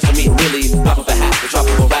fact of life for me. Really, pop of a hat, the drop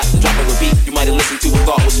of a rap, the drop of a beat. You might have listened to and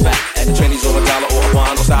thought was fact. At the trannies or a dollar or a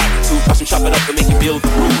bond or side two. Watch them chop it up to make you feel the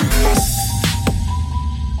groove.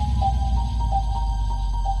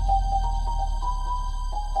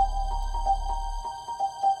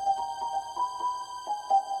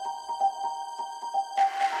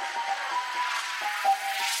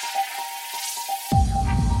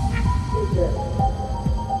 Hit that.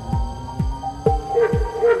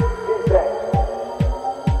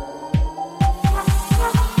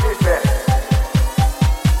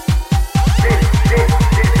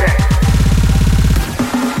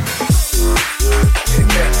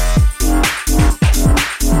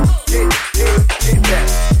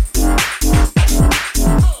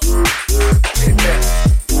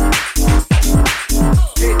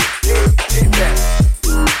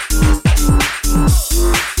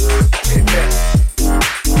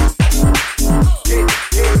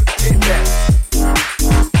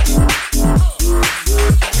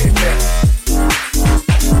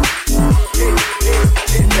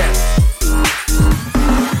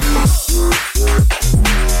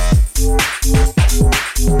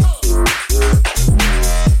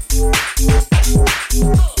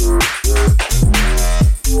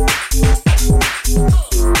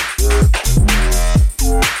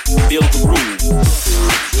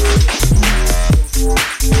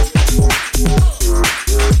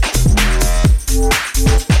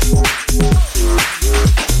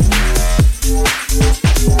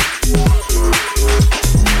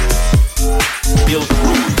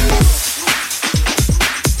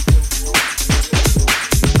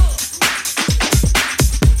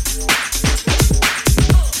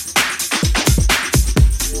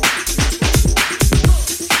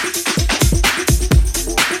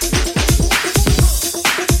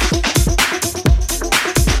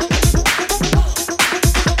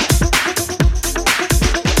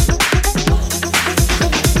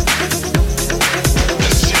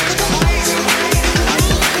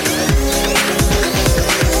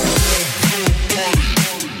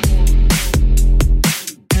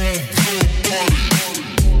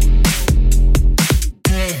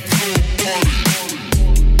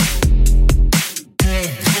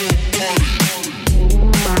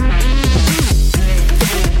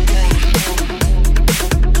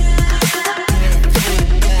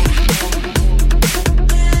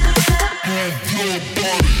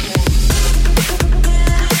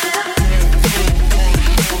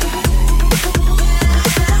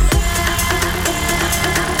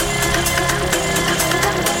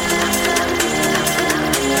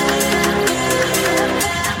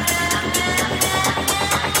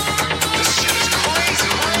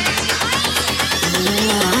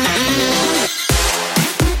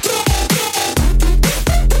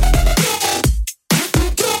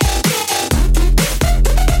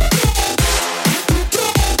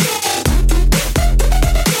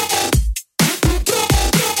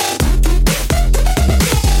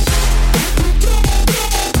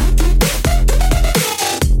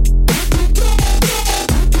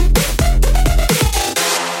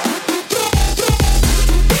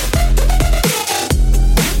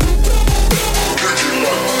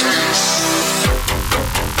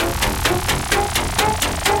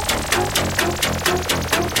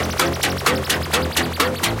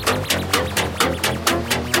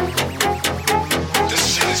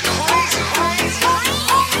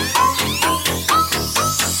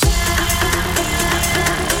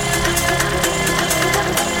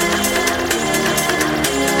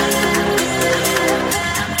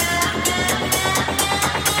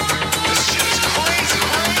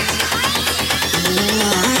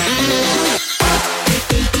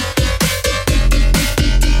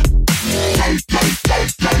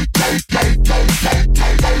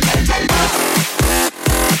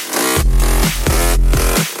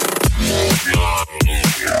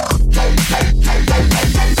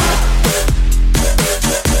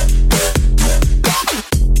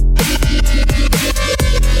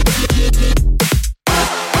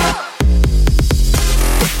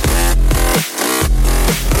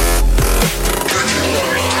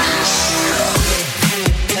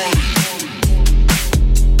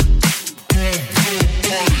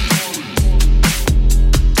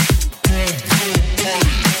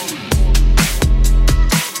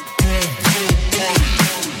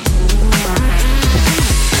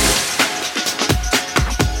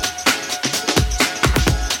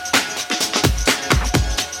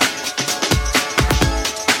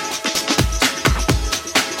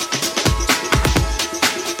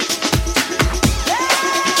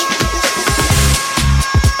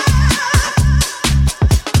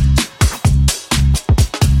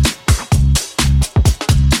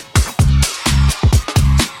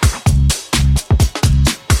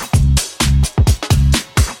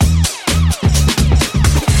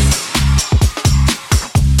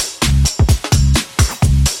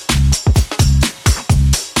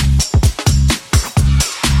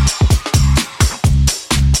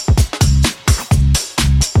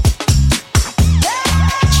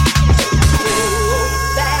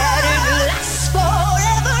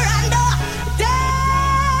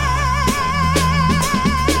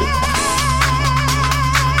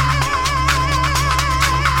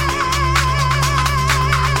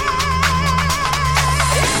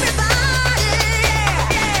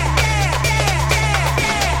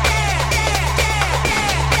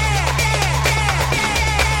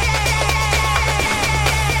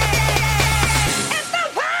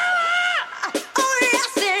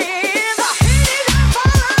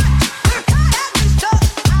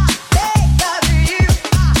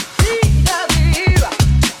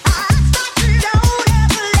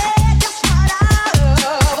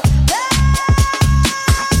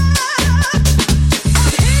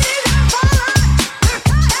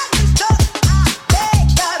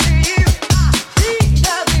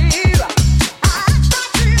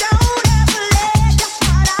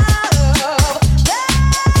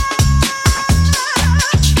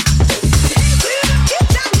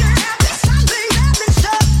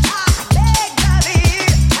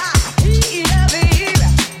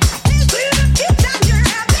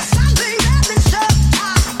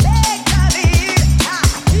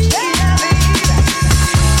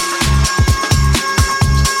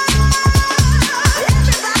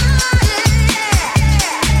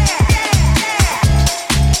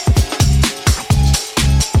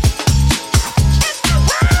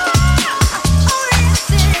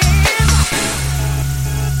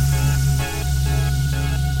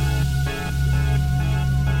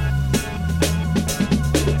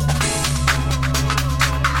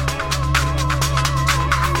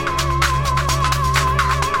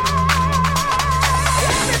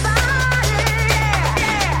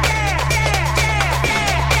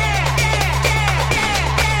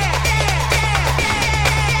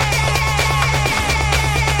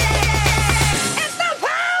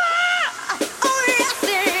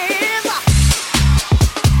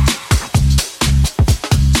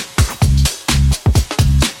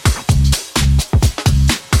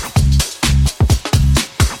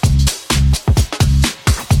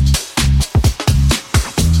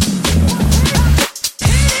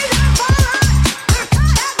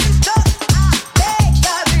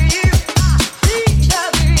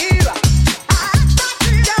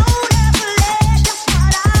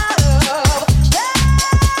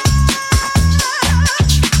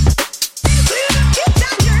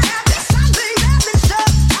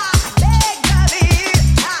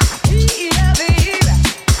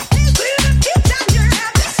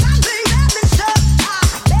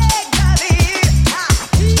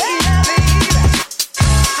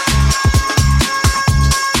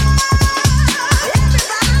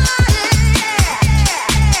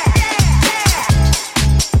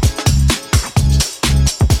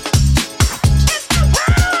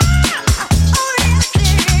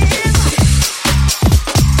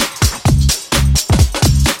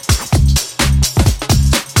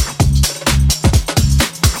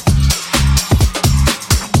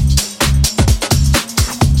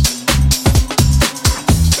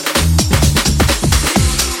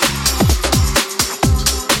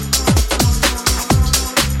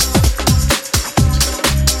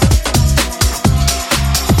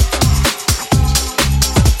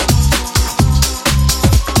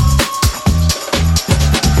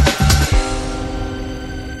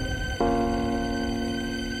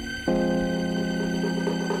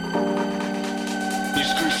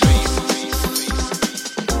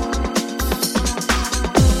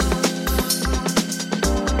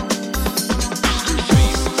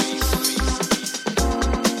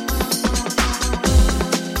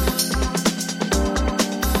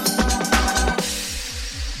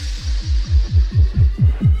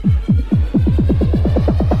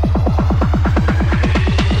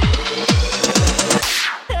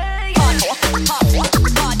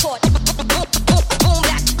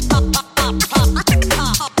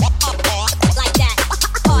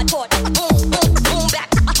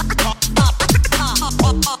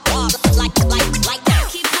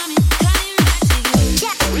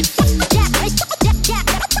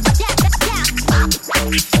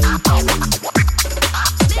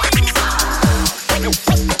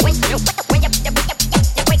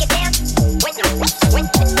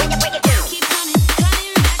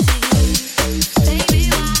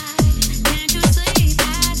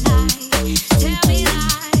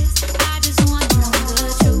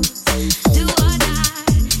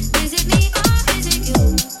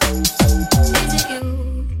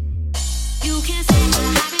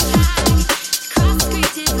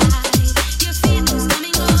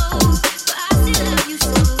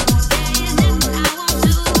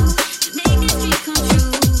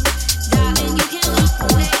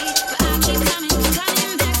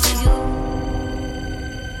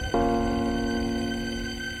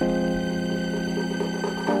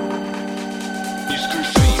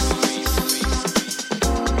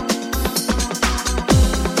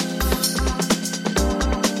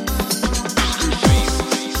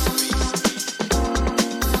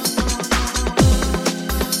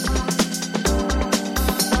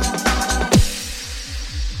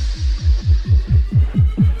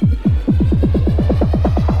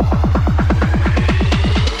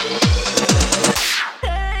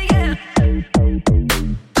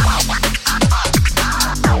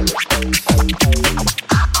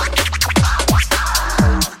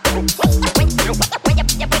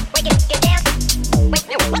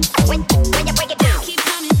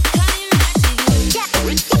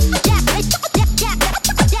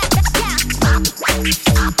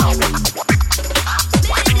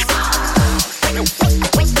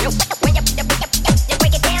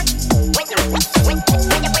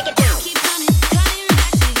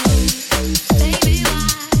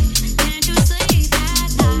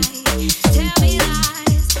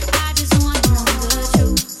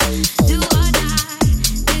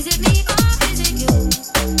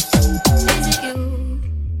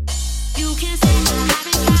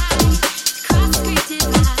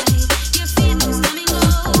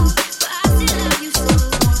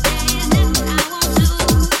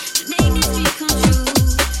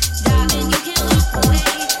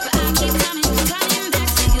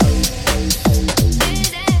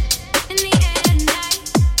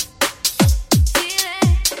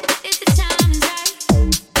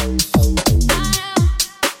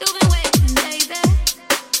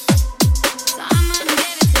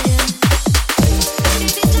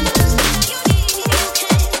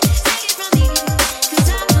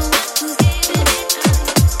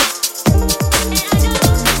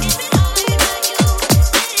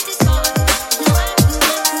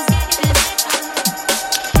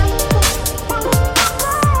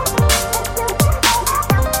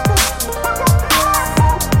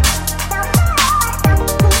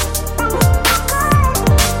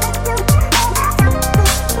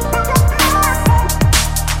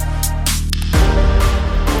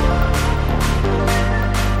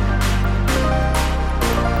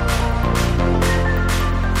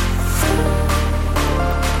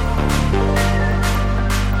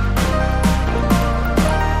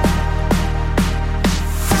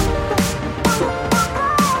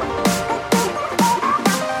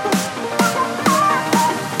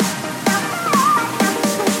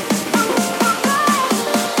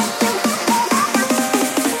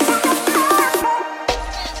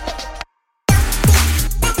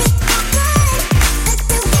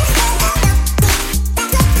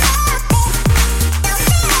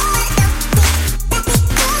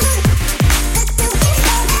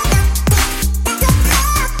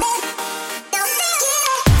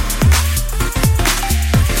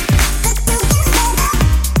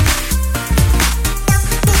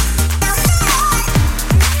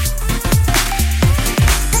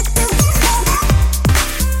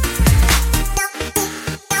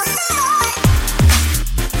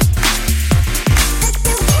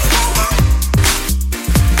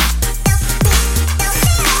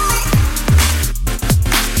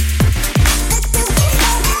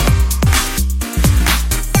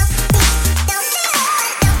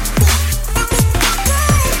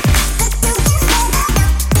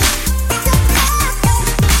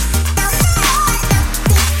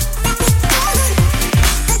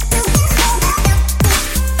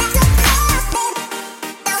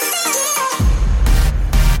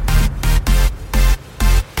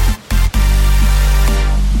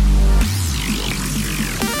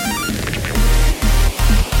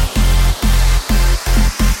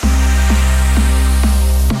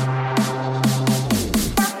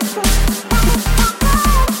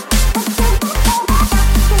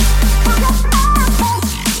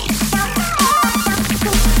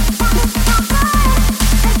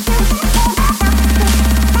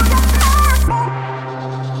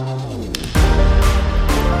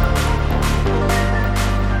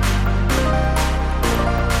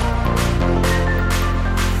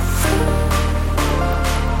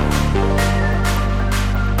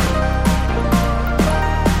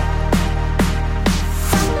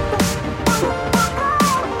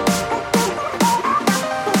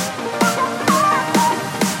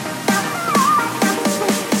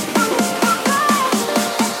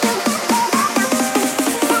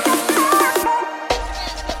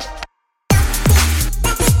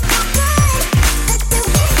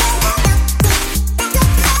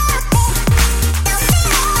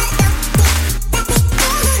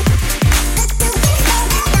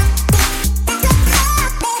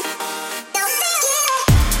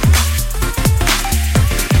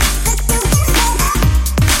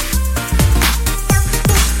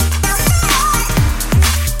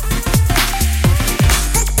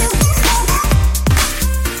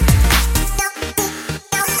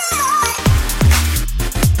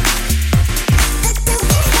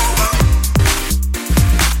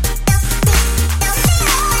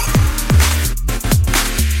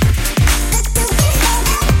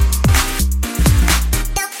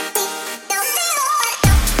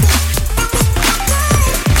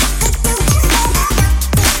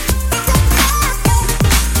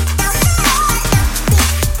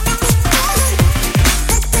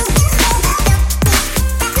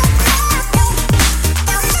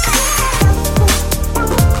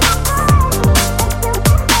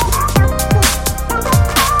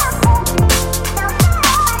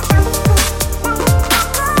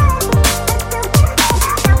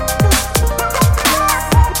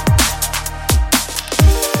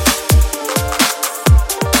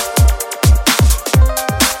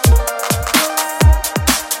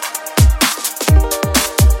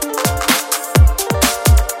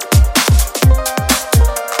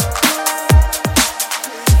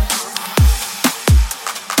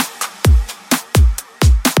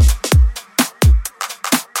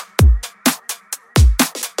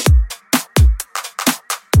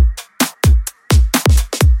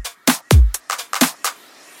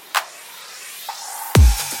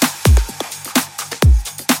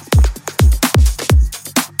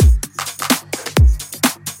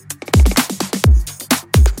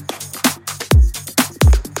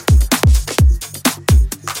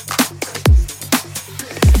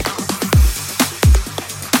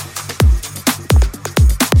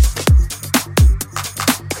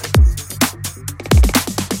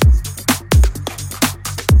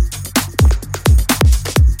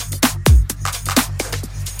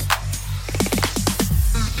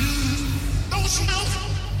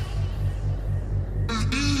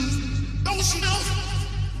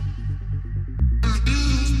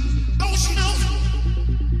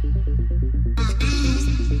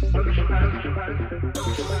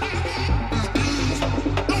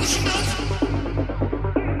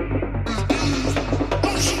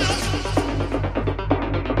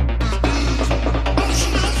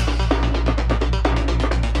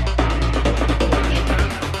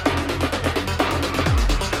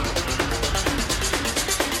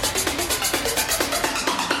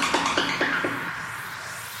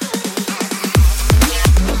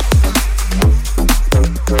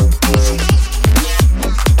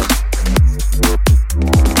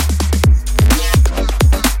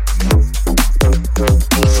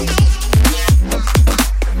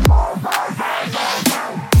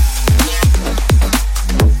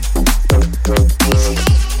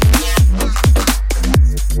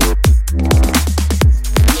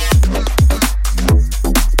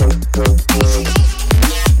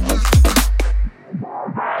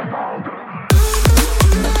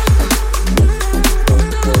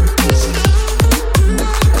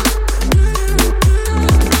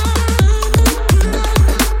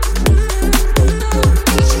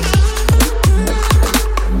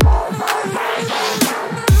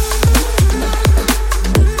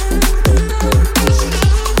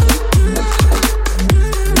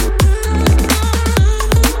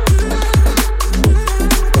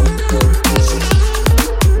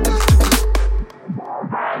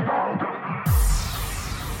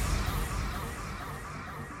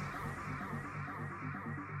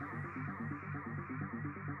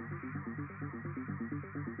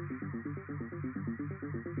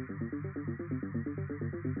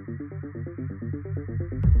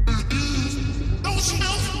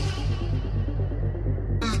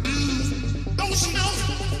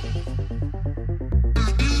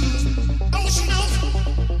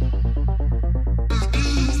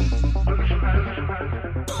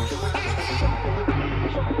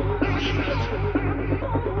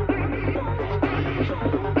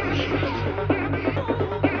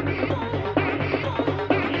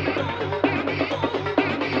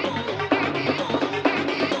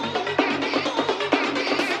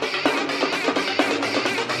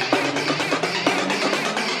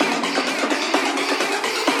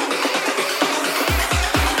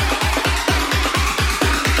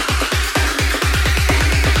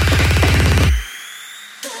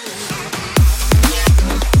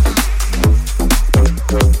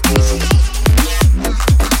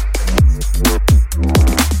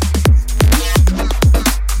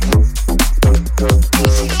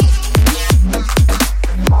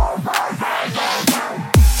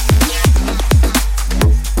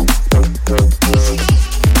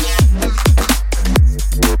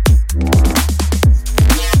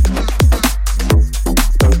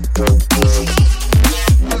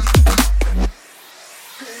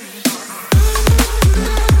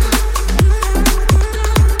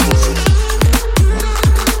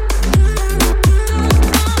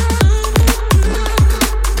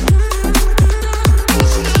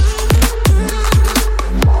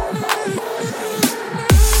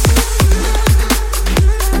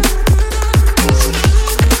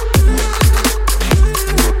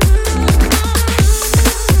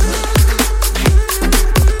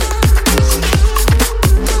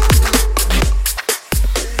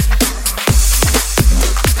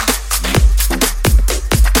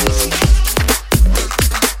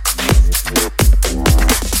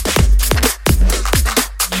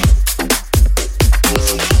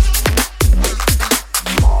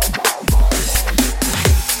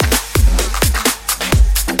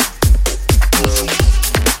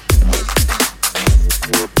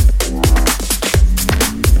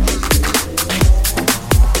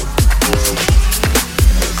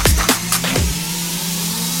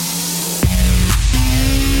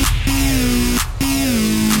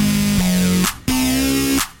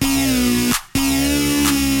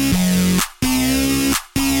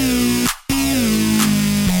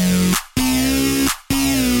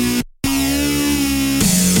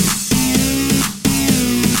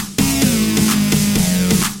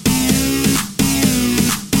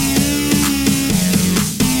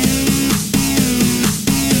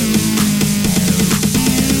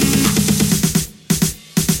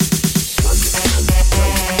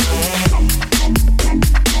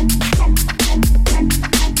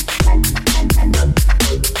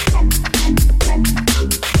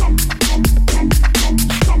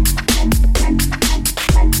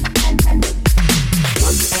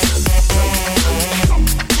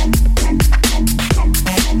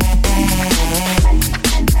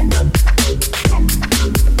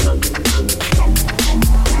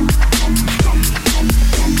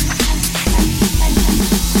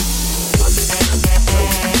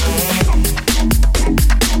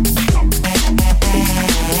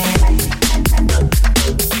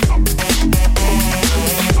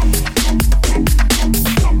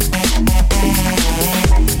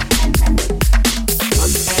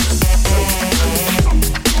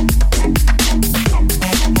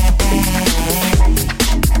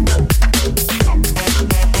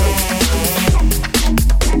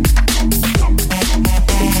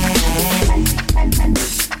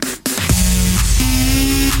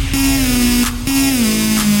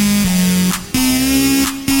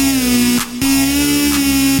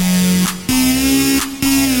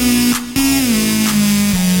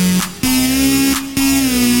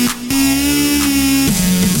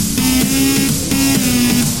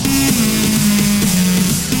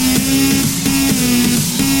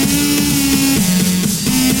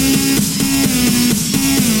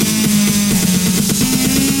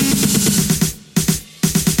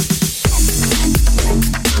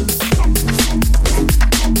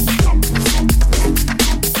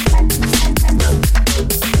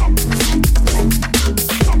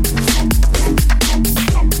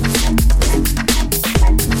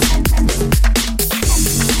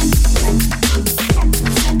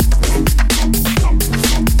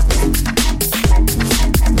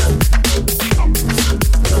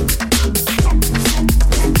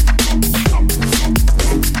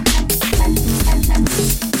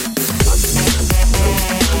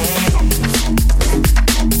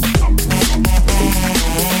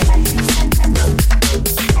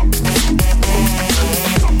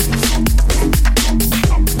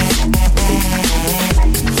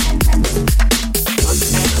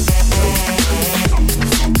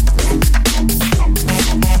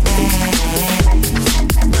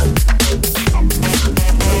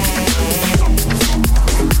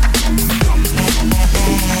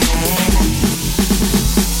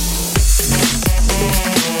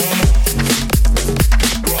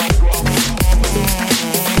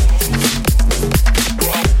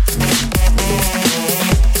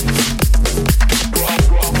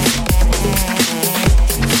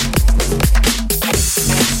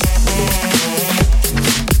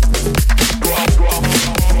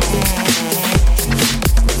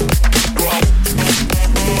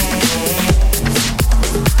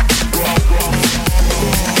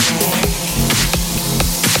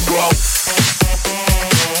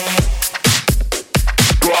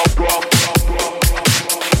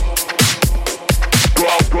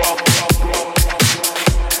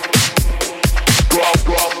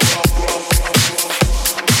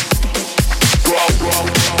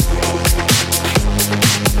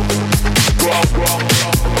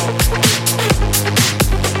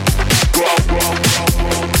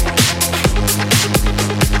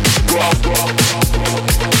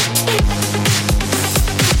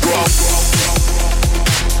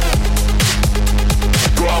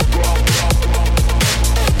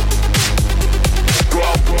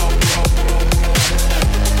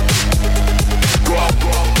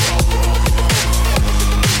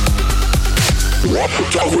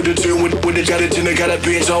 Talk with the tune, with the got it in the got a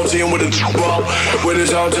beat, so team with the ball. With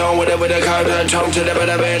his own tone, whatever the kind of tongue to the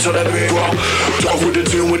better man, so that big ball. Talk with the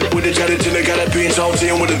tune, with the got it in the got a beat, so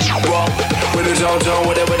team with the ball. With his own tone,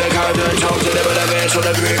 whatever the kind of tongue to the better man, so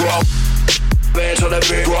that big ball. Man, so that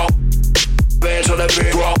big ball. Man, so that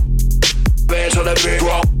big ball. Man, so that big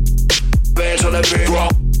ball. Man, so that big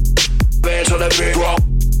ball. Man, so that big ball.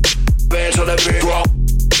 Man, so that big ball.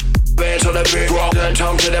 Man, so that big ball.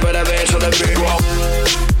 Tongue to the better man, so that big ball.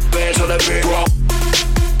 Man, so that big ball.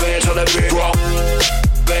 Man, so that big ball.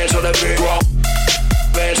 Man, so that big ball.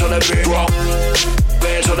 Man, so that big ball.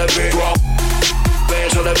 Man, so that big ball. Man,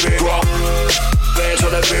 so that big ball. Man, so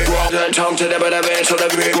that big ball. Tongue to the better man, so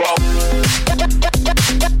that big ball.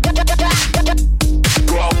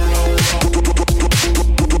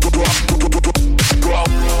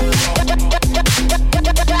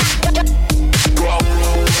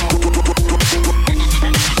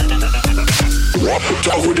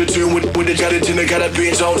 Talk with the tune, with the got it in the got a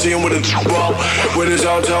beat, so team with the ball. With his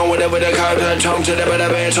own tone, whatever the kind of tongue to the better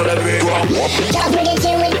man, so that big ball. Talk with the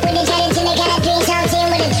tune, with the got it in the got a beat, so team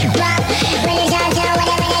with the ball. With his own tone,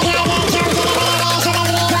 whatever the kind of tongue to the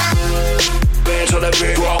better man, so that big ball. Man, so that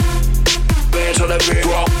big ball. Man, so that big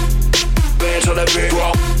ball. Man, so that big ball.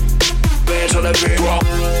 Man, so that big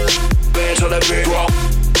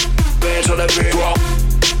ball.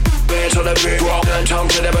 Man, so that big ball. Tongue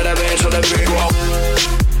to the better man, so that big ball.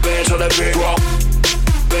 Man, so that big ball.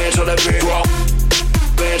 Man, so that big ball.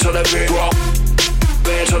 Man, so that big ball.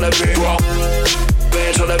 Man, so that big ball.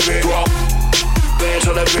 Man, so that big ball. Man,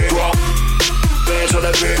 so that big ball. Man, so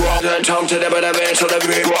that big ball. Tongue to the better man, so that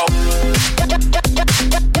big ball.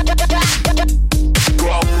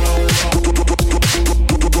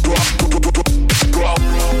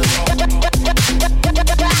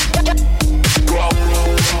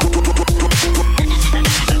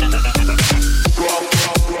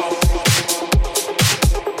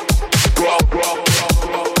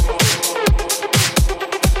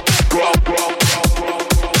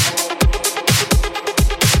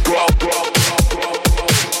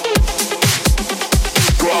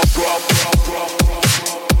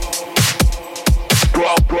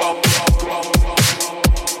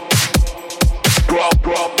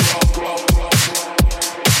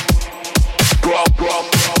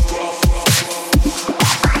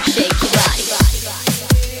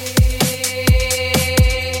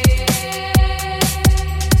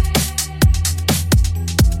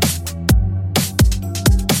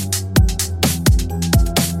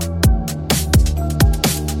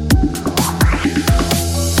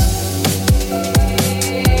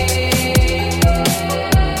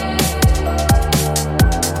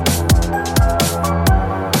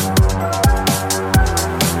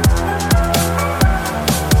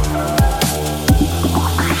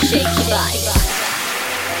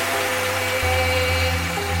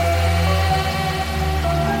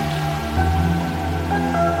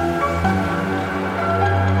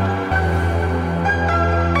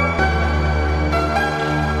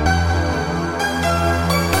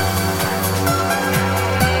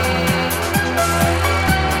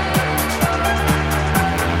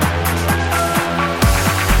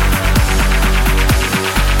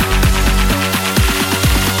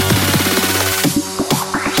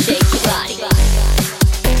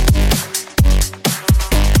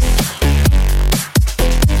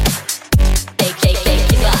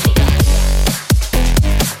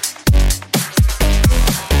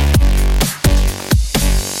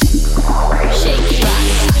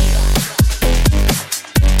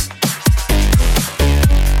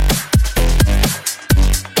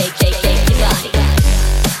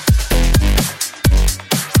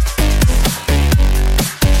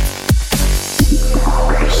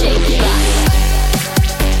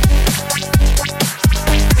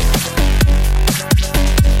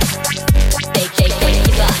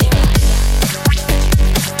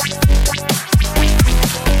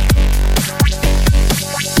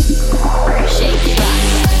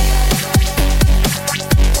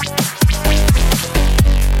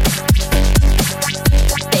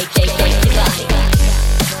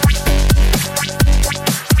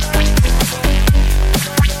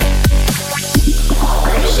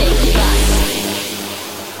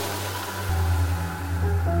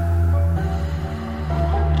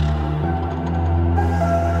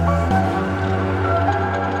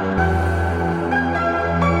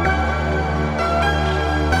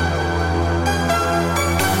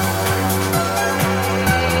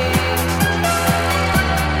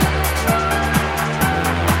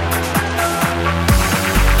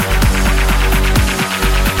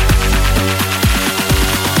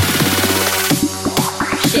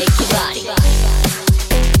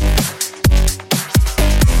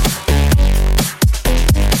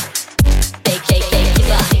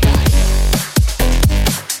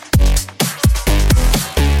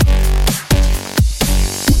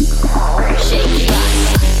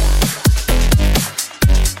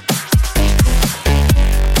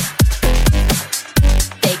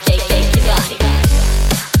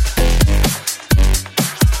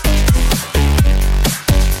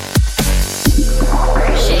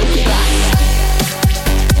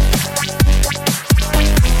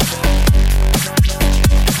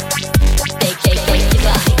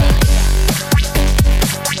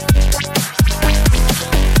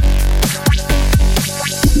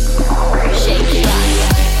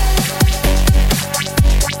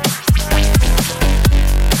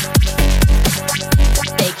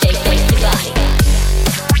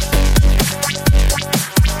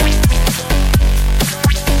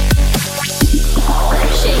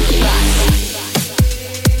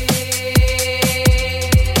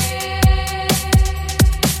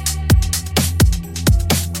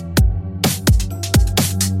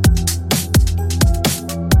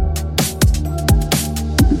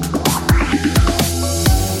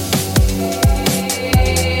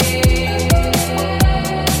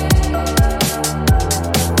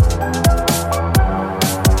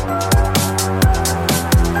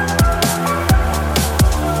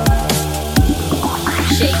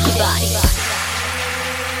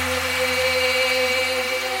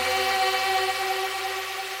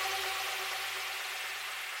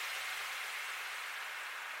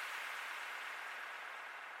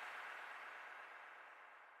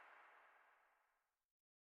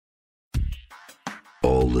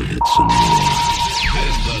 the hits and more. This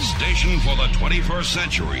is the station for the 21st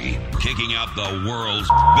century, kicking out the world's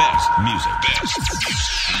best music.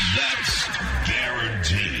 That's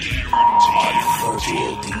guaranteed.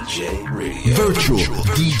 Virtual DJ Radio. Virtual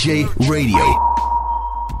DJ Radio.